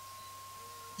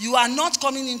 You are not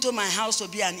coming into my house to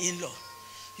be an in-law.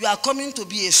 You are coming to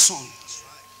be a son.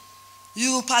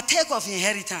 You partake of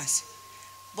inheritance.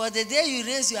 But the day you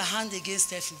raise your hand against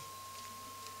Stephanie,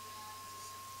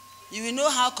 You will know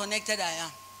how connected I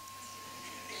am.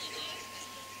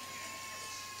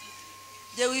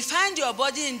 They will find your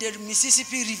body in the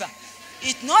Mississippi River.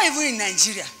 It's not even in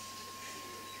Nigeria.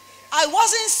 I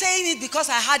wasn't saying it because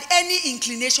I had any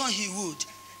inclination he would,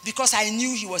 because I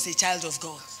knew he was a child of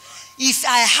God. If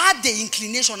I had the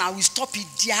inclination, I will stop it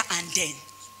there and then.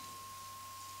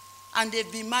 And they've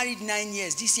been married 9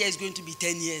 years. This year is going to be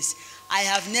 10 years. I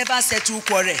have never settled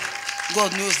quarrel.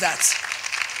 God knows that.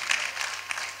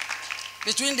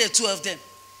 Between the two of them,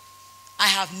 I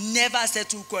have never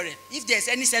settled quarrel. If there's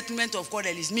any settlement of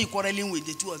quarrel, it's me quarreling with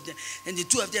the two of them. And the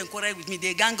two of them quarrel with me.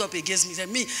 They gang up against me. Say,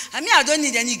 I don't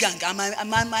need any gang. I'm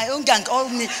my own gang. All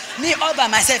me all by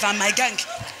myself. I'm my gang.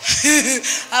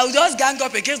 I will just gang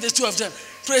up against the two of them.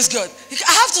 Praise God.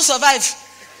 I have to survive.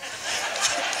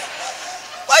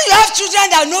 When you have children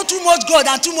that know too much God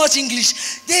and too much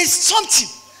English, there is something.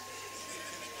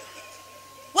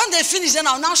 When they finish, then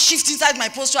I'll now shift inside my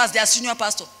posture as their senior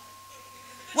pastor.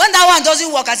 When that one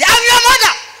doesn't work, I say, I'm your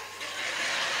mother.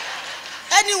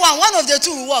 Anyone, one of the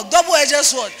two will work. Double-edged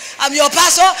sword. I'm your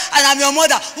pastor and I'm your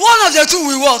mother. One of the two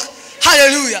will work.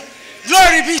 Hallelujah.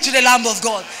 Glory be to the Lamb of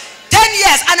God. 10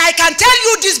 years, and I can tell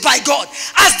you this by God.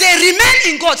 As they remain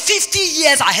in God 50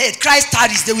 years ahead, Christ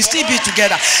tarries, they will still be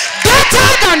together. Better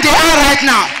than they are right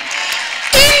now.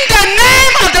 In the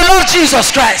name of the Lord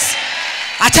Jesus Christ.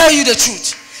 I tell you the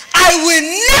truth. I will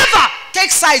never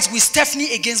take sides with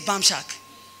Stephanie against Bamshak.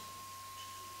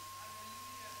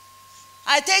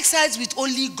 I take sides with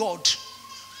only God.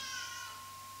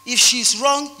 If she's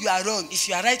wrong, you are wrong. If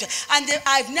you are right, and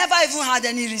I've never even had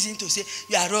any reason to say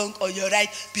you are wrong or you're right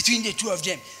between the two of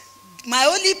them. My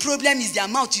only problem is their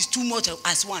mouth is too much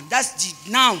as one. That's the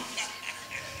now.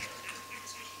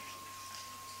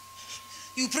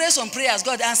 You pray some prayers,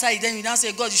 God answer it, then you now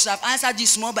say, God, you should have answered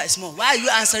this small by small. Why are you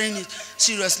answering it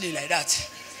seriously like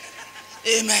that?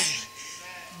 Amen.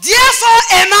 Therefore,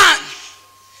 a man,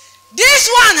 this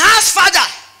one has father.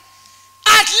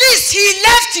 At least he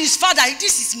left his father.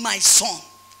 This is my son.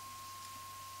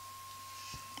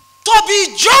 To be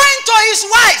joined to his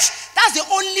wife. That's the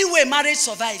only way marriage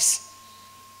survives.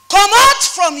 Come out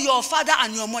from your father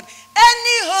and your mother.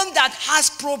 Any home that has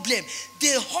problem,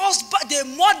 the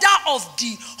mother of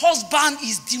the husband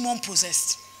is demon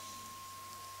possessed.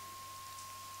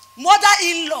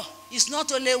 Mother-in-law is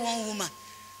not only one woman.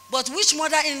 But which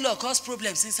mother-in-law cause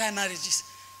problems inside marriages?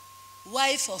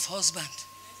 Wife of husband.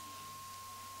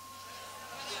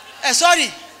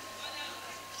 Sorry.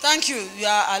 Thank you. You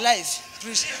are alive.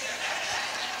 Please.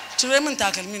 Do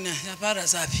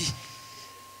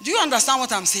you understand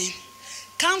what I'm saying?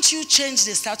 Can't you change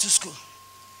the status quo?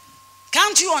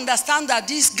 Can't you understand that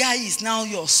this guy is now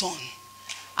your son?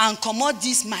 And come out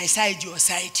this my side, your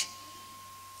side.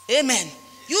 Amen.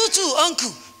 You too,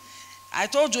 uncle. I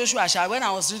told Joshua when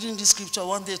I was reading this scripture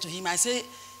one day to him, I said,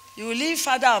 you will leave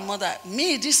father and mother.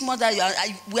 Me, this mother,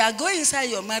 we are going inside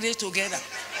your marriage together.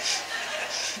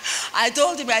 I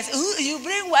told him, I said, you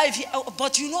bring wife here.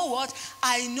 But you know what?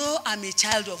 I know I'm a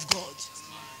child of God.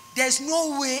 There's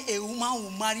no way a woman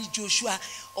will marry Joshua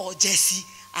or Jesse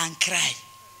and cry.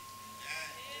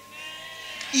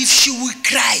 If she will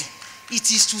cry,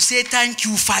 it is to say thank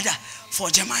you, Father, for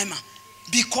Jemimah.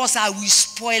 Because I will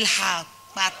spoil her.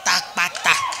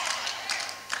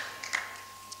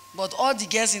 But all the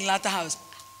girls in latter house,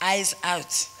 eyes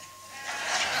out.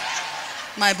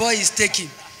 My boy is taken.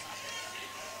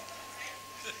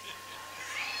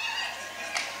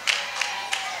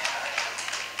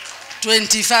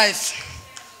 $25.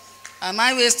 Am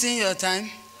I wasting your time?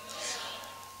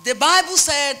 The Bible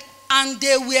said, and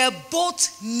they were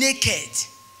both naked.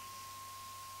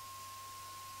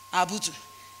 Abutu.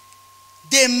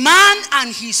 The man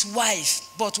and his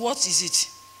wife, but what is it?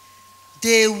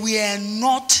 They were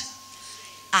not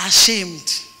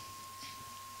ashamed.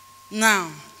 Now,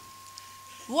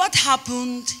 what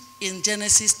happened in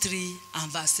Genesis 3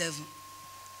 and verse 7?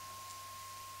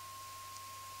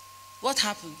 What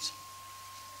happened?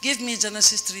 Give me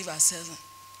Genesis 3 verse 7.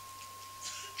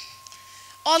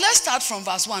 Or let's start from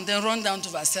verse 1, then run down to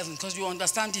verse 7, because you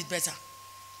understand it better.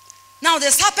 Now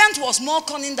the serpent was more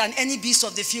cunning than any beast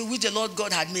of the field which the Lord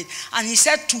God had made. And he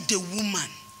said to the woman,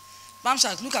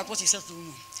 Bamshak, look at what he said to the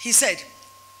woman. He said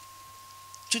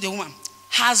to the woman,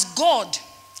 has God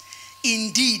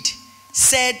indeed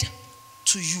said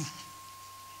to you,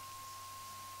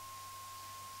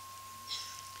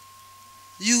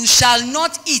 you shall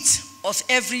not eat of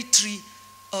every tree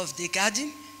of the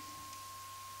garden?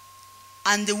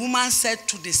 And the woman said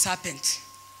to the serpent,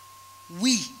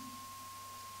 we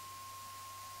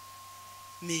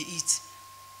may eat.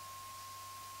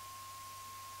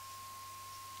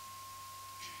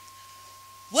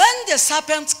 When the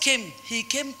serpent came, he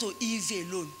came to Eve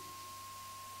alone.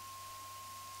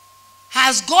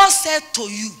 Has God said to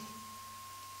you?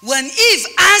 When Eve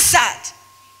answered,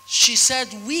 she said,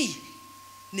 we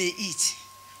may eat.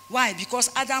 Why? Because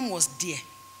Adam was there.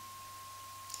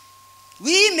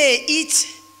 We may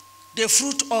eat the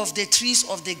fruit of the trees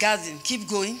of the garden. Keep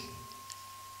going.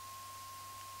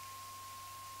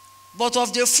 But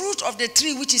of the fruit of the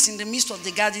tree which is in the midst of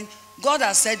the garden, God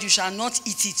has said you shall not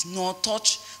eat it,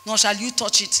 nor shall you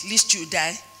touch it, lest you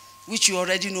die, which you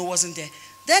already know wasn't there.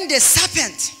 Then the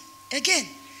serpent, again,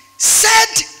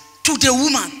 said to the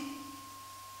woman,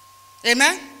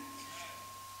 amen?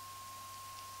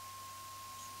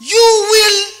 You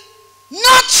will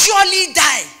not surely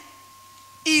die.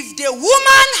 If the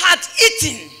woman had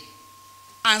eaten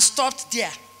and stopped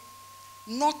there,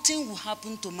 nothing will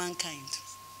happen to mankind.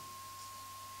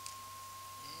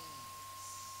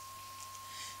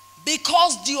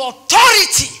 Because the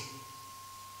authority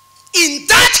in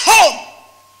that home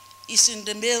is in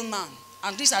the male man.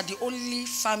 And these are the only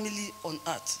family on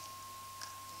earth.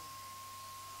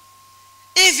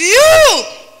 If you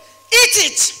eat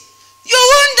it, you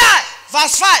won't die.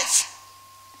 Verse 5.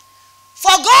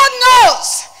 For God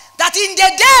knows that in the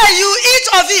day you eat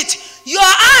of it, your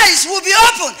eyes will be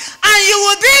open and you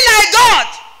will be like God,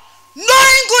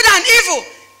 knowing good and evil.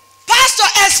 Pastor,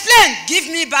 explain. Give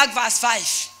me back verse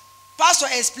 5. Pastor,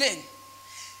 explain.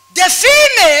 The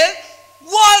female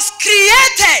was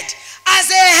created as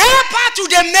a helper to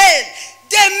the male.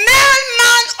 The male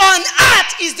man on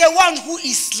earth is the one who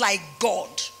is like God.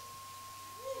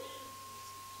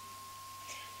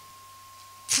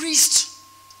 Priest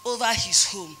over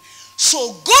his home.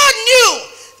 So God knew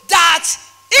that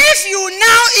if you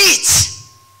now eat,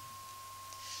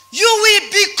 you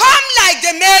will become like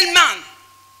the male man.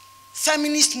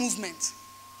 Feminist movement.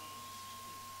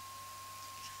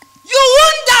 You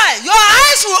won't die. Your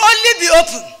eyes will only be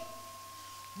open.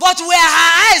 But were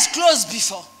her eyes closed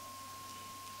before?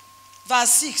 Verse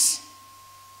 6.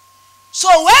 So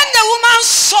when the woman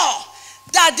saw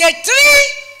that the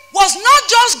tree was not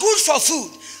just good for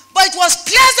food, but it was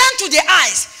pleasant to the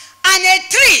eyes, and a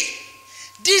tree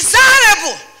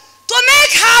desirable to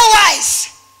make her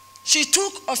wise, she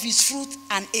took of its fruit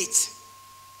and ate.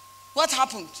 What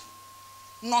happened?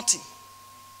 Nothing.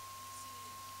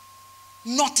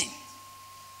 Nothing.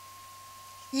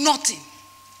 Nothing.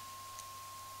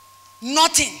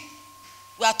 Nothing.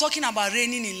 We are talking about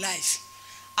reigning in life.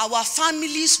 Our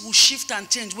families will shift and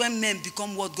change when men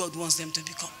become what God wants them to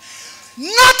become.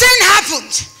 Nothing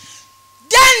happened.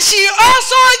 Then she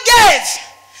also gave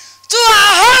to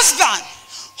her husband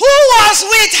who was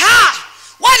with her.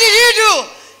 What did he do?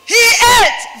 He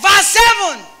ate. Verse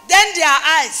 7. Then their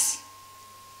eyes.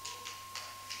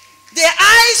 The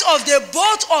eyes of the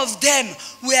both of them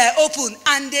were open,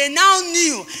 and they now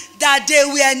knew that they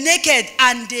were naked,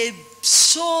 and they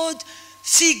sewed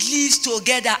fig leaves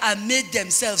together and made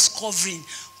themselves covering.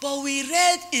 But we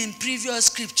read in previous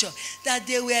scripture that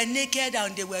they were naked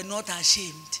and they were not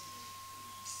ashamed.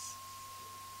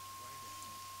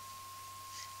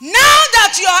 Now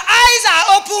that your eyes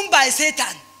are opened by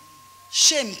Satan,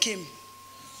 shame came.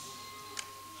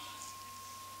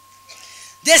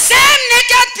 The same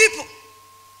naked people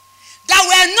that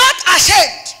were not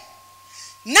ashamed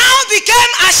now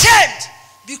became ashamed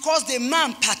because the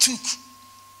man partook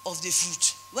of the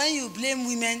fruit. When you blame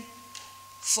women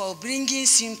for bringing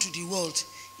sin to the world,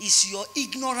 it's your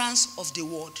ignorance of the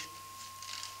word.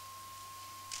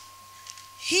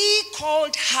 He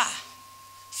called her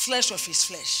flesh of his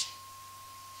flesh.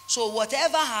 So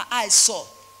whatever her eyes saw,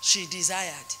 she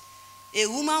desired. A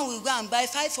woman will go and buy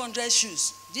 500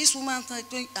 shoes. This woman is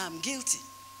thinking, I'm guilty.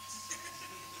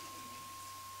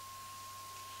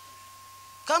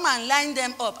 Come and line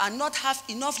them up and not have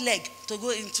enough leg to go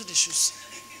into the shoes.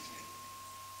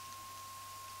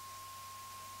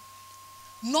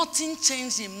 Nothing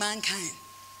changed in mankind.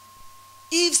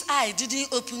 Eve's eye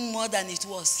didn't open more than it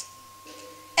was.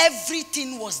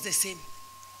 Everything was the same.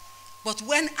 But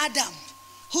when Adam,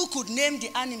 who could name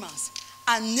the animals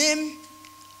and name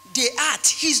the earth,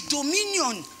 his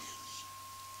dominion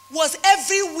was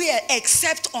everywhere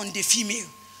except on the female.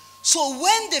 So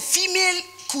when the female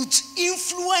could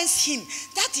influence him,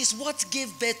 that is what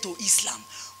gave birth to Islam.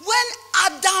 When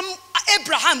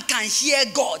Abraham can hear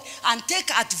God and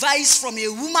take advice from a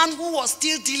woman who was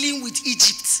still dealing with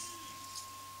Egypt.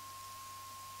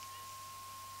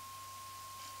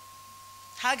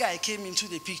 Hagar came into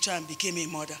the picture and became a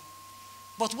mother.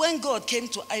 But when God came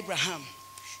to Abraham,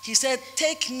 he said,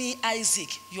 take me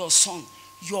Isaac, your son,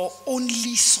 your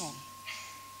only son.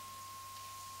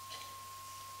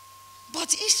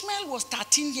 But Ishmael was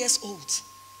 13 years old.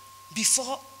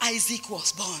 before Isaac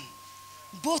was born.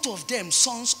 Both of them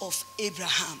sons of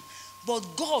Abraham.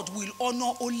 But God will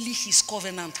honor only his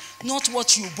covenant, not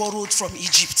what you borrowed from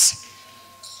Egypt.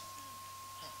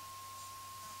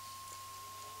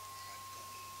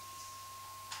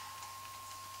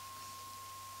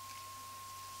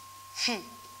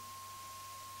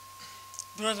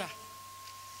 Brother,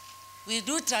 we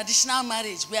do traditional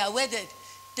marriage. We are wedded.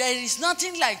 There is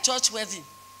nothing like church wedding.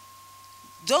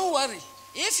 Don't worry.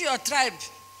 If your tribe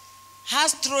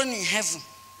has throne in heaven,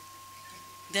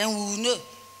 then we will know.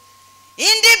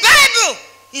 In the Bible,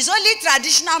 it's only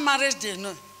traditional marriage they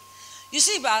know. You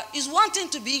see, but it's one thing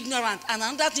to be ignorant and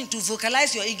another thing to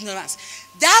vocalize your ignorance.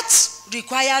 That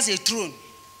requires a throne.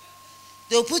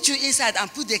 They'll put you inside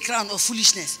and put the crown of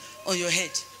foolishness on your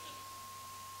head.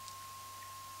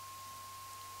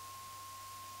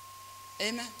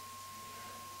 Amen.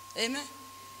 Amen.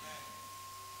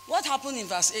 What happened in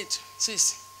verse 8?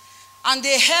 Says, and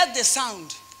they heard the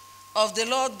sound of the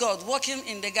Lord God walking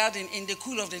in the garden in the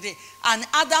cool of the day. And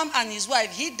Adam and his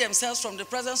wife hid themselves from the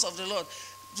presence of the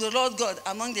Lord God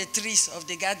among the trees of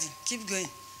the garden. Keep going.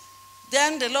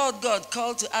 Then the Lord God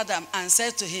called to Adam and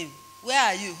said to him, where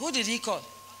are you? Who did he call?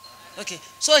 Okay.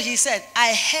 So he said,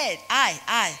 I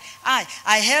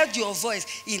heard your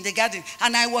voice in the garden,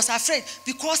 and I was afraid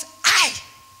because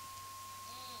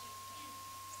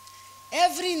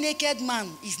every naked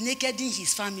man is naked in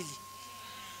his family.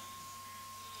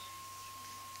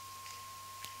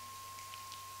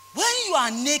 When you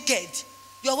are naked,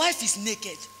 your wife is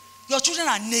naked, your children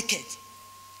are naked.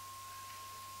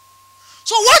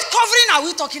 So what covering are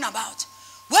we talking about?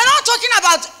 We're not talking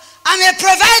about I'm a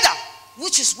provider,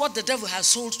 which is what the devil has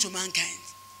sold to mankind.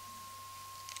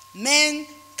 Men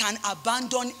can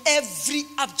abandon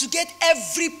abdicate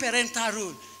every parental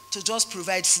role to just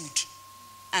provide food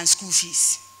and school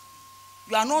fees.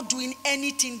 You are not doing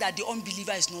anything that the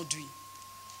unbeliever is not doing.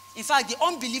 In fact, the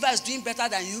unbeliever is doing better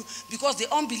than you because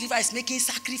the unbeliever is making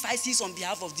sacrifices on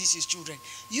behalf of these his children.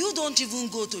 You don't even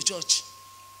go to church.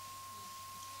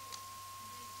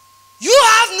 You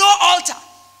have no altar.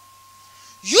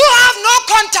 You have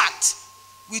no contact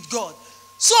with God.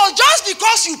 So just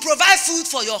because you provide food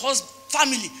for your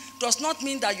family does not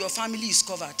mean that your family is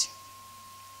covered.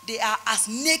 They are as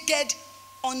naked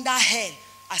under hell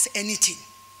as anything.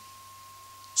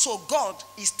 So God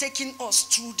is taking us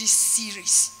through this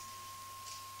series.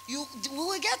 We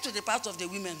will get to the part of the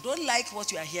women. Don't like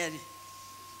what you are hearing.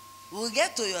 We will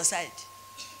get to your side.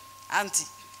 Auntie.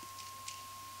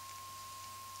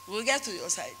 We will get to your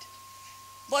side.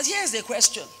 But here's the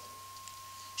question.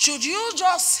 Should you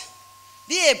just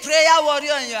be a prayer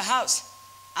warrior in your house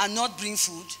and not bring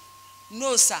food?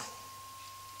 No, sir.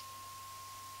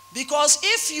 Because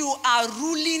if you are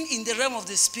ruling in the realm of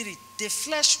the spirit, the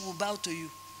flesh will bow to you.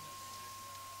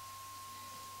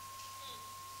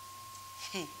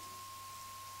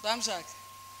 Bamshak,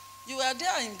 you were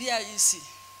there in BIEC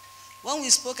when we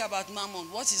spoke about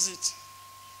Mammon. What is it?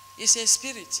 It's a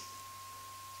spirit.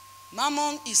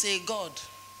 Mammon is a god.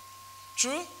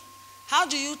 True? How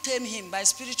do you tame him? By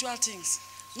spiritual things,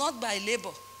 not by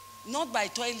labor, not by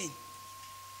toiling.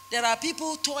 There are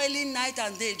people toiling night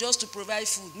and day just to provide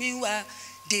food. Meanwhile,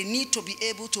 they need to be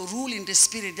able to rule in the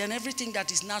spirit. Then everything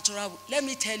that is natural. Let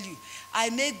me tell you, I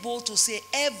make bold to say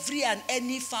every and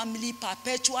any family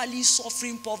perpetually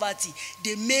suffering poverty,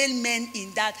 the male men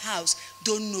in that house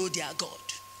don't know their God.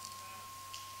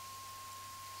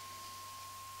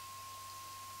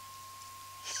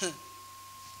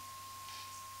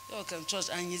 You can church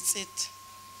and it's it.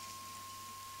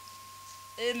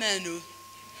 Amen. Amen.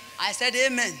 I said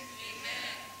amen. Amen.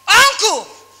 Uncle,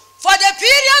 for the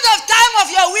period of time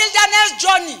of your wilderness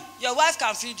journey, your wife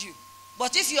can feed you.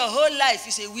 But if your whole life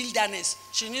is a wilderness,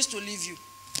 she needs to leave you.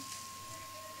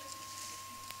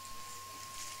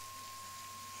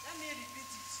 Let me repeat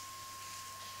it.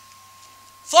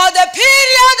 For the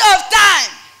period of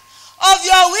time of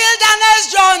your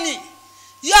wilderness journey,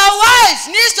 your wife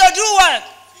needs to do work.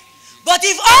 But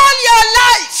if all your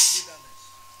life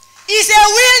is a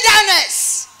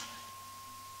wilderness,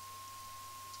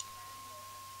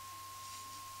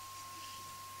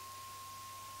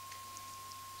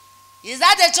 is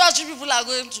that the church people are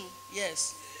going to?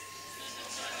 Yes.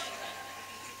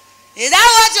 Is that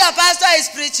what your pastor is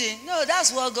preaching? No,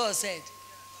 that's what God said.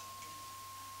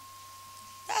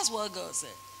 That's what God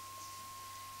said.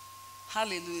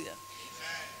 Hallelujah.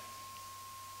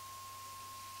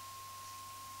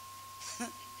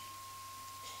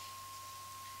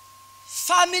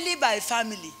 Family by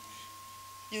family,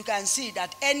 you can see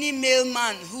that any male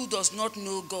man who does not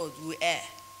know God will err.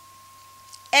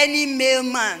 Any male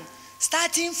man,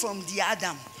 starting from the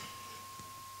Adam,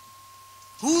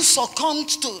 who succumbed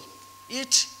to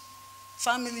it,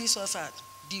 family suffered.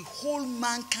 The whole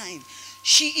mankind.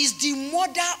 She is the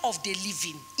mother of the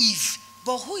living, Eve.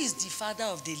 But who is the father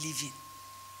of the living?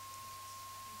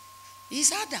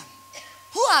 It's Adam.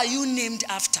 Who are you named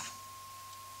after?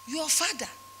 Your father.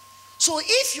 So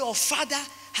if your father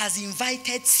has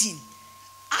invited sin,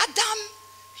 Adam,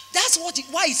 that's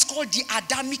why it's called the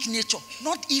Adamic nature,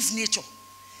 not Eve nature.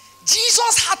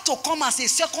 Jesus had to come as a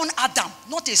second Adam,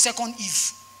 not a second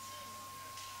Eve,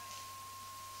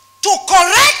 to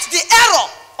correct the error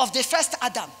of the first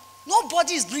Adam.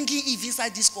 Nobody is bringing Eve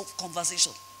inside this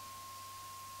conversation.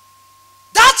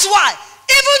 That's why,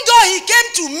 even though he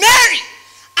came to Mary,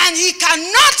 and he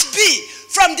cannot be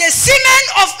from the semen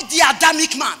of the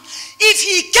Adamic man. If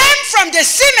he came from the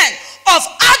semen of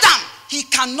Adam, he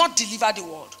cannot deliver the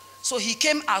world. So he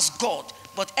came as God,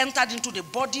 but entered into the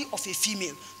body of a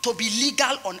female to be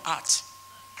legal on earth.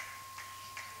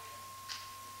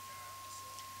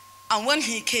 And when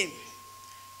he came,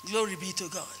 glory be to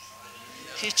God,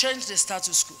 he changed the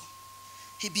status quo.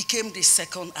 He became the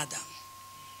second Adam.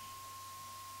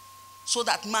 So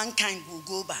that mankind will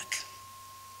go back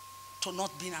to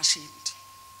not being ashamed.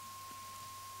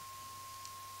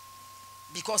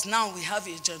 Because now we have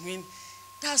a genuine,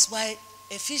 that's why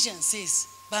Ephesians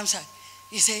says, Bamshak,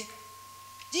 he said,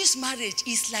 this marriage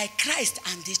is like Christ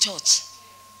and the church.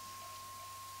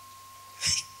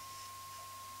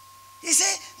 He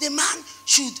said the man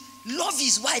should love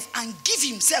his wife and give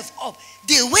himself up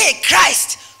the way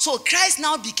Christ. So Christ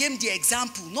now became the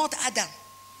example, not Adam.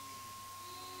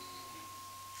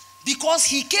 Because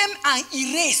he came and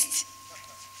erased.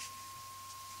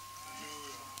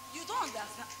 You don't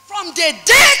understand. From the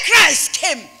day Christ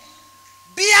came,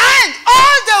 behind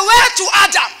all the way to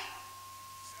Adam,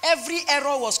 every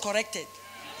error was corrected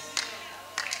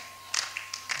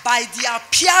by the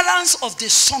appearance of the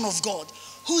Son of God,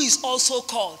 who is also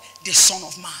called the Son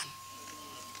of Man.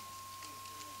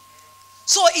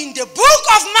 So in the book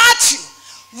of Matthew,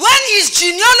 when his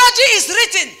genealogy is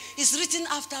written, it's written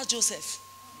after Joseph.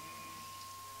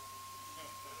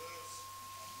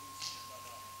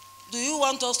 Do you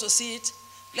want us to see it?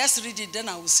 Let's read it, then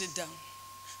I will sit down.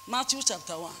 Matthew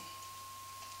chapter 1.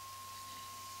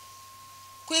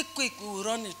 Quick, we will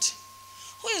run it.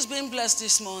 Who is being blessed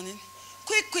this morning?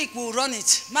 Quick, we'll run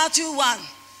it. Matthew 1.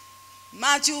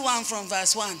 Matthew 1 from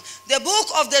verse 1. The book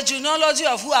of the genealogy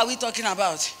of who are we talking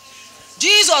about?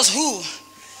 Jesus who?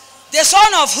 The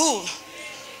son of who?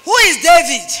 Who is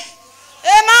David?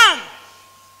 Amen.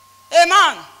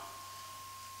 Amen.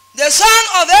 The son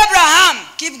of Abraham.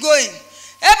 Keep going.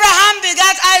 Abraham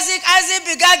begat Isaac. Isaac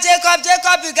begat Jacob.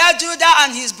 Jacob begat Judah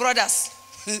and his brothers.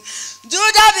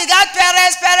 Judah begat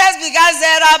Perez. Perez begat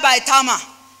Zerah by Tamar.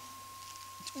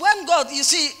 When God, you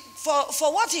see,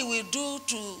 for what he will do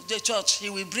to the church, he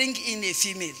will bring in a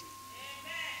female. Amen.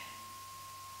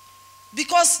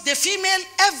 Because the female,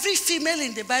 every female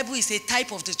in the Bible is a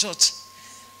type of the church.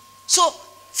 So,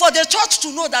 for the church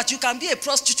to know that you can be a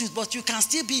prostitute, but you can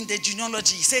still be in the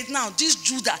genealogy. He said, now, this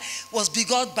Judah was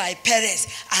begot by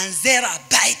Perez and Zerah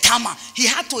by Tamar. He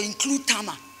had to include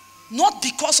Tamar. Not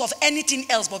because of anything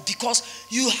else, but because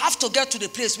you have to get to the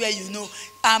place where you know,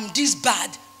 I'm this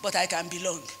bad, but I can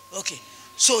belong. Okay.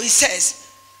 So he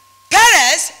says,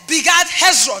 Perez begat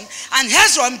Hezron, and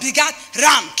Hezron begat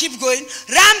Ram. Keep going.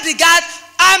 Ram begat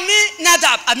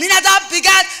Aminadab. Aminadab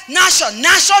begat Nashon.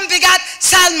 Nashon begat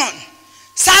Salmon.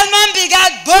 Salmon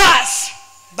begat Boaz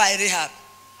by Rahab.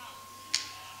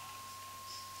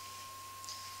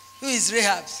 Who is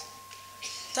Rahab?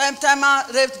 Tamar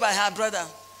raped by her brother.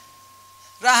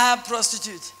 Rahab,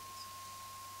 prostitute.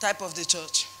 Type of the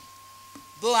church.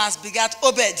 Boaz begat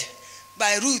Obed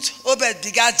by Ruth. Obed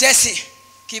begat Jesse.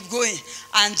 Keep going.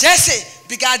 And Jesse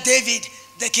begat David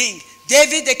the king.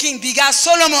 David the king begat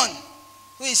Solomon.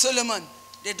 Who is Solomon?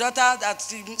 The daughter that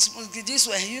this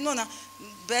way, you know now.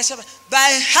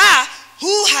 By her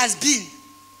who has been.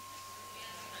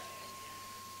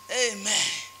 Amen.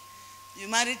 You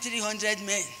married 300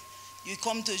 men. You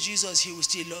come to Jesus, he will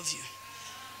still love you.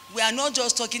 We are not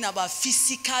just talking about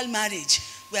physical marriage.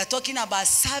 We are talking about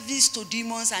service to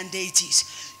demons and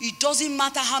deities. It doesn't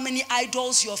matter how many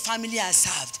idols your family has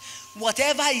served.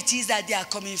 Whatever it is that they are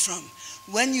coming from.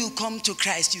 When you come to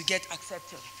Christ, you get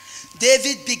accepted.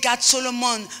 David begat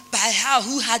Solomon by her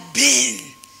who had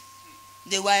been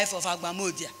the wife of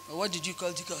Agbamodia. Or what did you call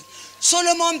it?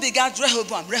 Solomon begat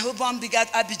Rehoboam. Rehoboam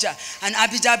begat Abijah. And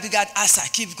Abijah begat Asa.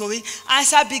 Keep going.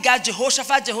 Asa begat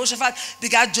Jehoshaphat. Jehoshaphat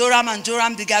begat Joram. And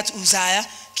Joram begat Uzziah.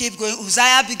 Keep going.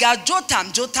 Uzziah begat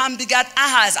Jotham. Jotham begat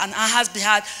Ahaz. And Ahaz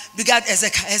begat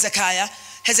Hezekiah.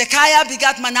 Hezekiah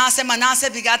begat Manasseh,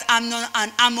 Manasseh begat Amnon,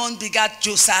 and Ammon begat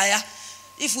Josiah.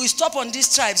 If we stop on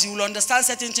these tribes, you will understand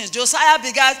certain things. Josiah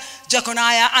begat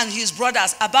Jeconiah and his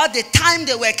brothers about the time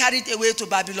they were carried away to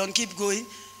Babylon. Keep going.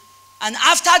 And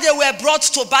after they were brought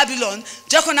to Babylon,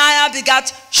 Jeconiah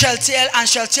begat Shealtiel, and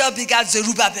Shealtiel begat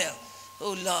Zerubbabel.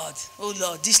 Oh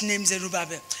Lord, this name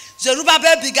Zerubbabel.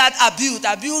 Zerubbabel begat Abiud,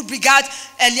 Abiud begat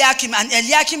Eliakim, and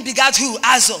Eliakim begat who?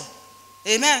 Azor.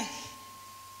 Amen.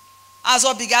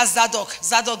 Azor begat Zadok,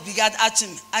 Zadok begat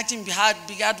Achim, Achim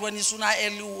begat Wenisuna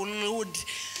Eliud,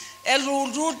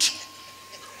 Eliud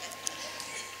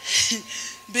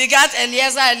begat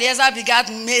Eliezer, Eliezer begat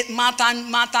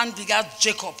Matan, Matan begat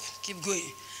Jacob. Keep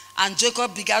going. And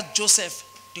Jacob begat Joseph,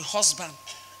 the husband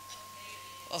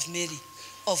of Mary,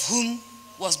 of whom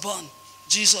was born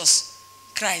Jesus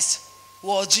Christ,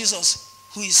 or Jesus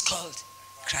who is called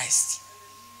Christ.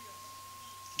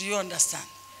 Do you understand?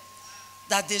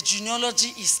 That the genealogy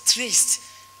is traced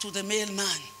to the male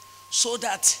man, so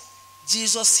that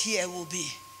Jesus here will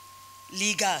be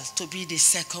legal to be the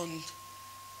second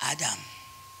Adam.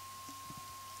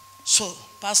 So,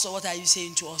 Pastor, what are you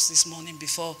saying to us this morning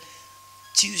before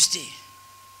Tuesday?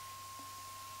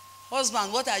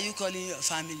 Husband, what are you calling your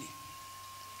family?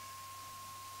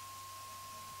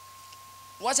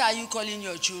 What are you calling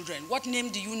your children? What name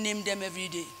do you name them every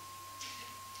day?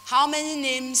 How many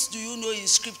names do you know in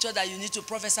scripture that you need to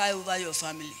prophesy over your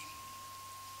family?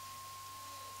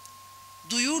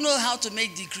 Do you know how to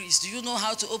make decrees? Do you know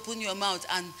how to open your mouth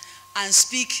and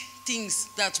speak things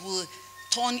that will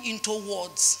turn into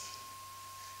words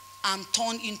and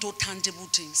turn into tangible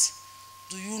things?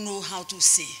 Do you know how to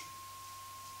say?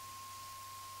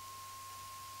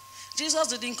 Jesus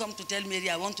didn't come to tell Mary,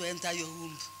 I want to enter your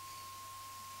womb.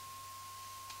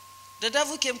 The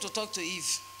devil came to talk to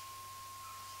Eve.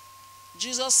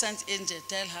 Jesus sent angel,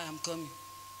 tell her I'm coming.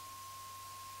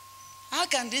 How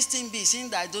can this thing be, seeing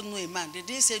that I don't know a man? They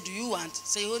didn't say, do you want?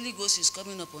 Say, Holy Ghost is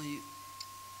coming upon you.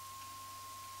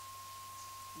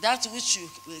 That which you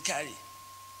will carry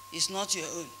is not your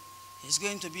own. It's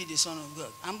going to be the Son of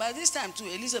God. And by this time too,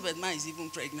 Elizabeth man is even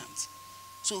pregnant.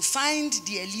 So find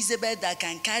the Elizabeth that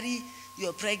can carry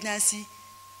your pregnancy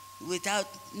without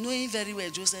knowing very well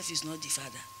Joseph is not the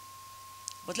father.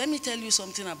 But let me tell you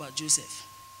something about Joseph.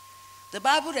 The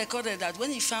Bible recorded that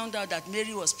when he found out that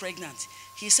Mary was pregnant,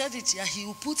 he said that he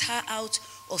would put her out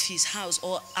of his house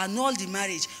or annul the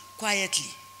marriage quietly.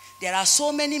 There are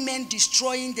so many men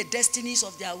destroying the destinies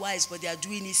of their wives, but they are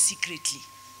doing it secretly.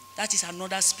 That is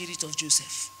another spirit of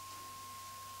Joseph.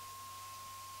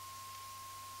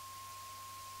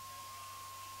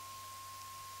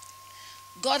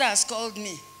 God has called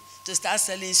me to start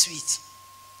selling sweet.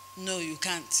 No, you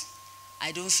can't.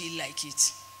 I don't feel like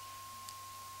it.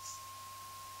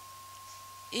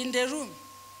 In the room,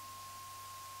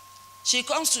 she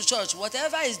comes to church.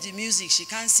 Whatever is the music, she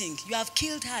can't sing. You have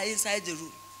killed her inside the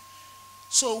room.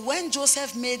 So when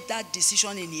Joseph made that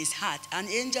decision in his heart, an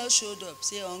angel showed up.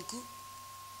 Say, uncle,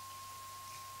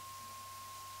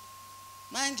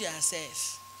 mind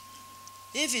yourself.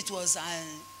 If it was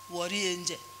a worry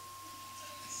angel,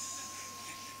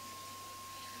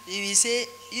 he will say,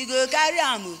 you go carry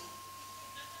am.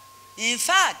 In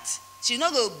fact, she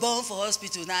not go born for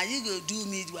hospital. Now you go do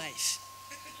midwife.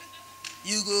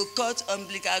 You go cut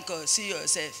umbilical cord. See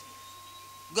yourself.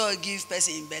 God give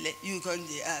person in belly. You come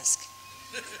dey ask.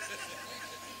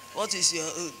 What is your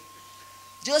own?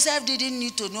 Joseph didn't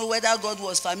need to know whether God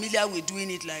was familiar with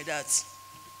doing it like that.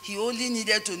 He only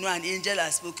needed to know an angel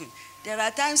has spoken. There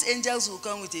are times angels will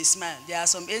come with a smile. There are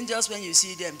some angels when you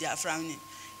see them, they are frowning.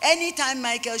 Anytime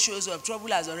Michael shows up, trouble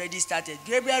has already started.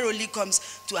 Gabriel only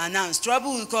comes to announce.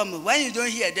 Trouble will come. When you don't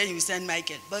hear, then you send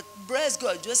Michael. But praise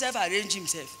God, Joseph arranged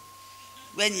himself.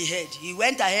 When he heard, he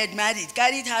went ahead, married,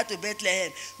 carried her to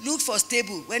Bethlehem, looked for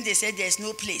stable when they said there's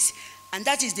no place. And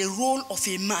that is the role of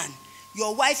a man.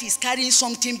 Your wife is carrying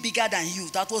something bigger than you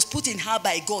that was put in her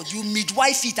by God. You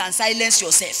midwife it and silence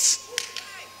yourself.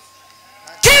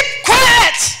 Keep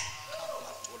quiet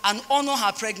and honor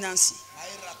her pregnancy.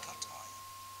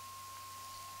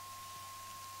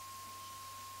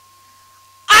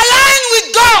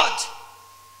 God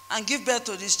and give birth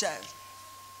to this child.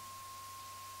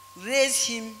 Raise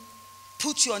him,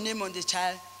 put your name on the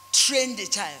child, train the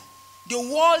child. The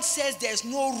world says there's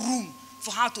no room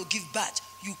for her to give birth.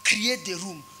 You create the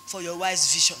room for your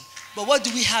wife's vision. But what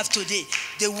do we have today?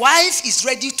 The wife is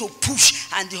ready to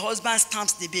push and the husband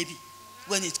stamps the baby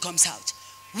when it comes out.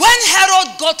 When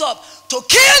Herod got up to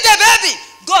kill the baby,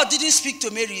 God didn't speak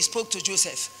to Mary, he spoke to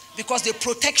Joseph. Because the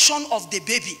protection of the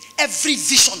baby, every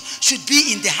vision should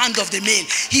be in the hand of the male.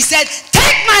 He said,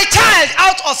 take my child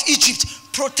out of Egypt,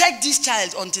 protect this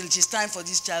child until it is time for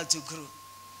this child to grow.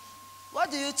 What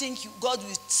do you think God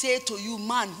will say to you,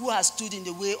 man who has stood in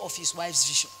the way of his wife's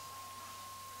vision?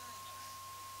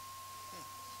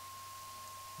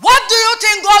 What do you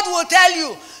think God will tell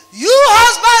you? You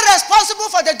husband responsible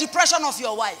for the depression of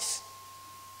your wife.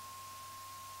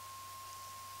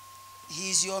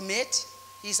 He is your mate.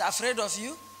 He is afraid of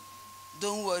you.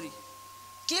 Don't worry.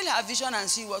 Kill her vision and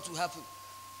see what will happen.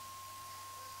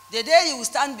 The day you will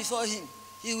stand before him,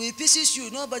 he will pieces you.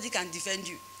 Nobody can defend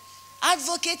you.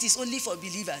 Advocate is only for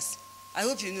believers. I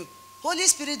hope you know. Holy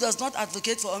Spirit does not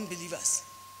advocate for unbelievers.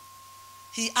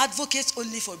 He advocates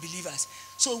only for believers.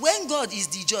 So when God is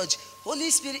the judge, Holy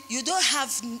Spirit, you don't have...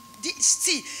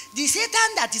 See, the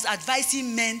Satan that is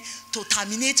advising men to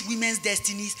terminate women's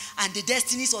destinies and the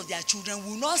destinies of their children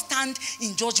will not stand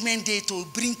in judgment day to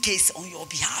bring case on your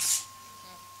behalf.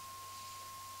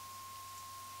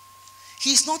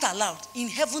 He's not allowed. In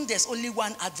heaven, there's only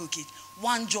one advocate,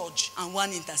 one judge, and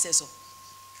one intercessor.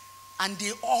 And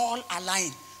they all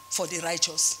align for the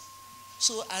righteous.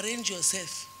 So arrange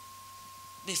yourself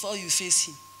before you face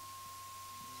him.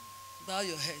 Bow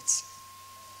your heads.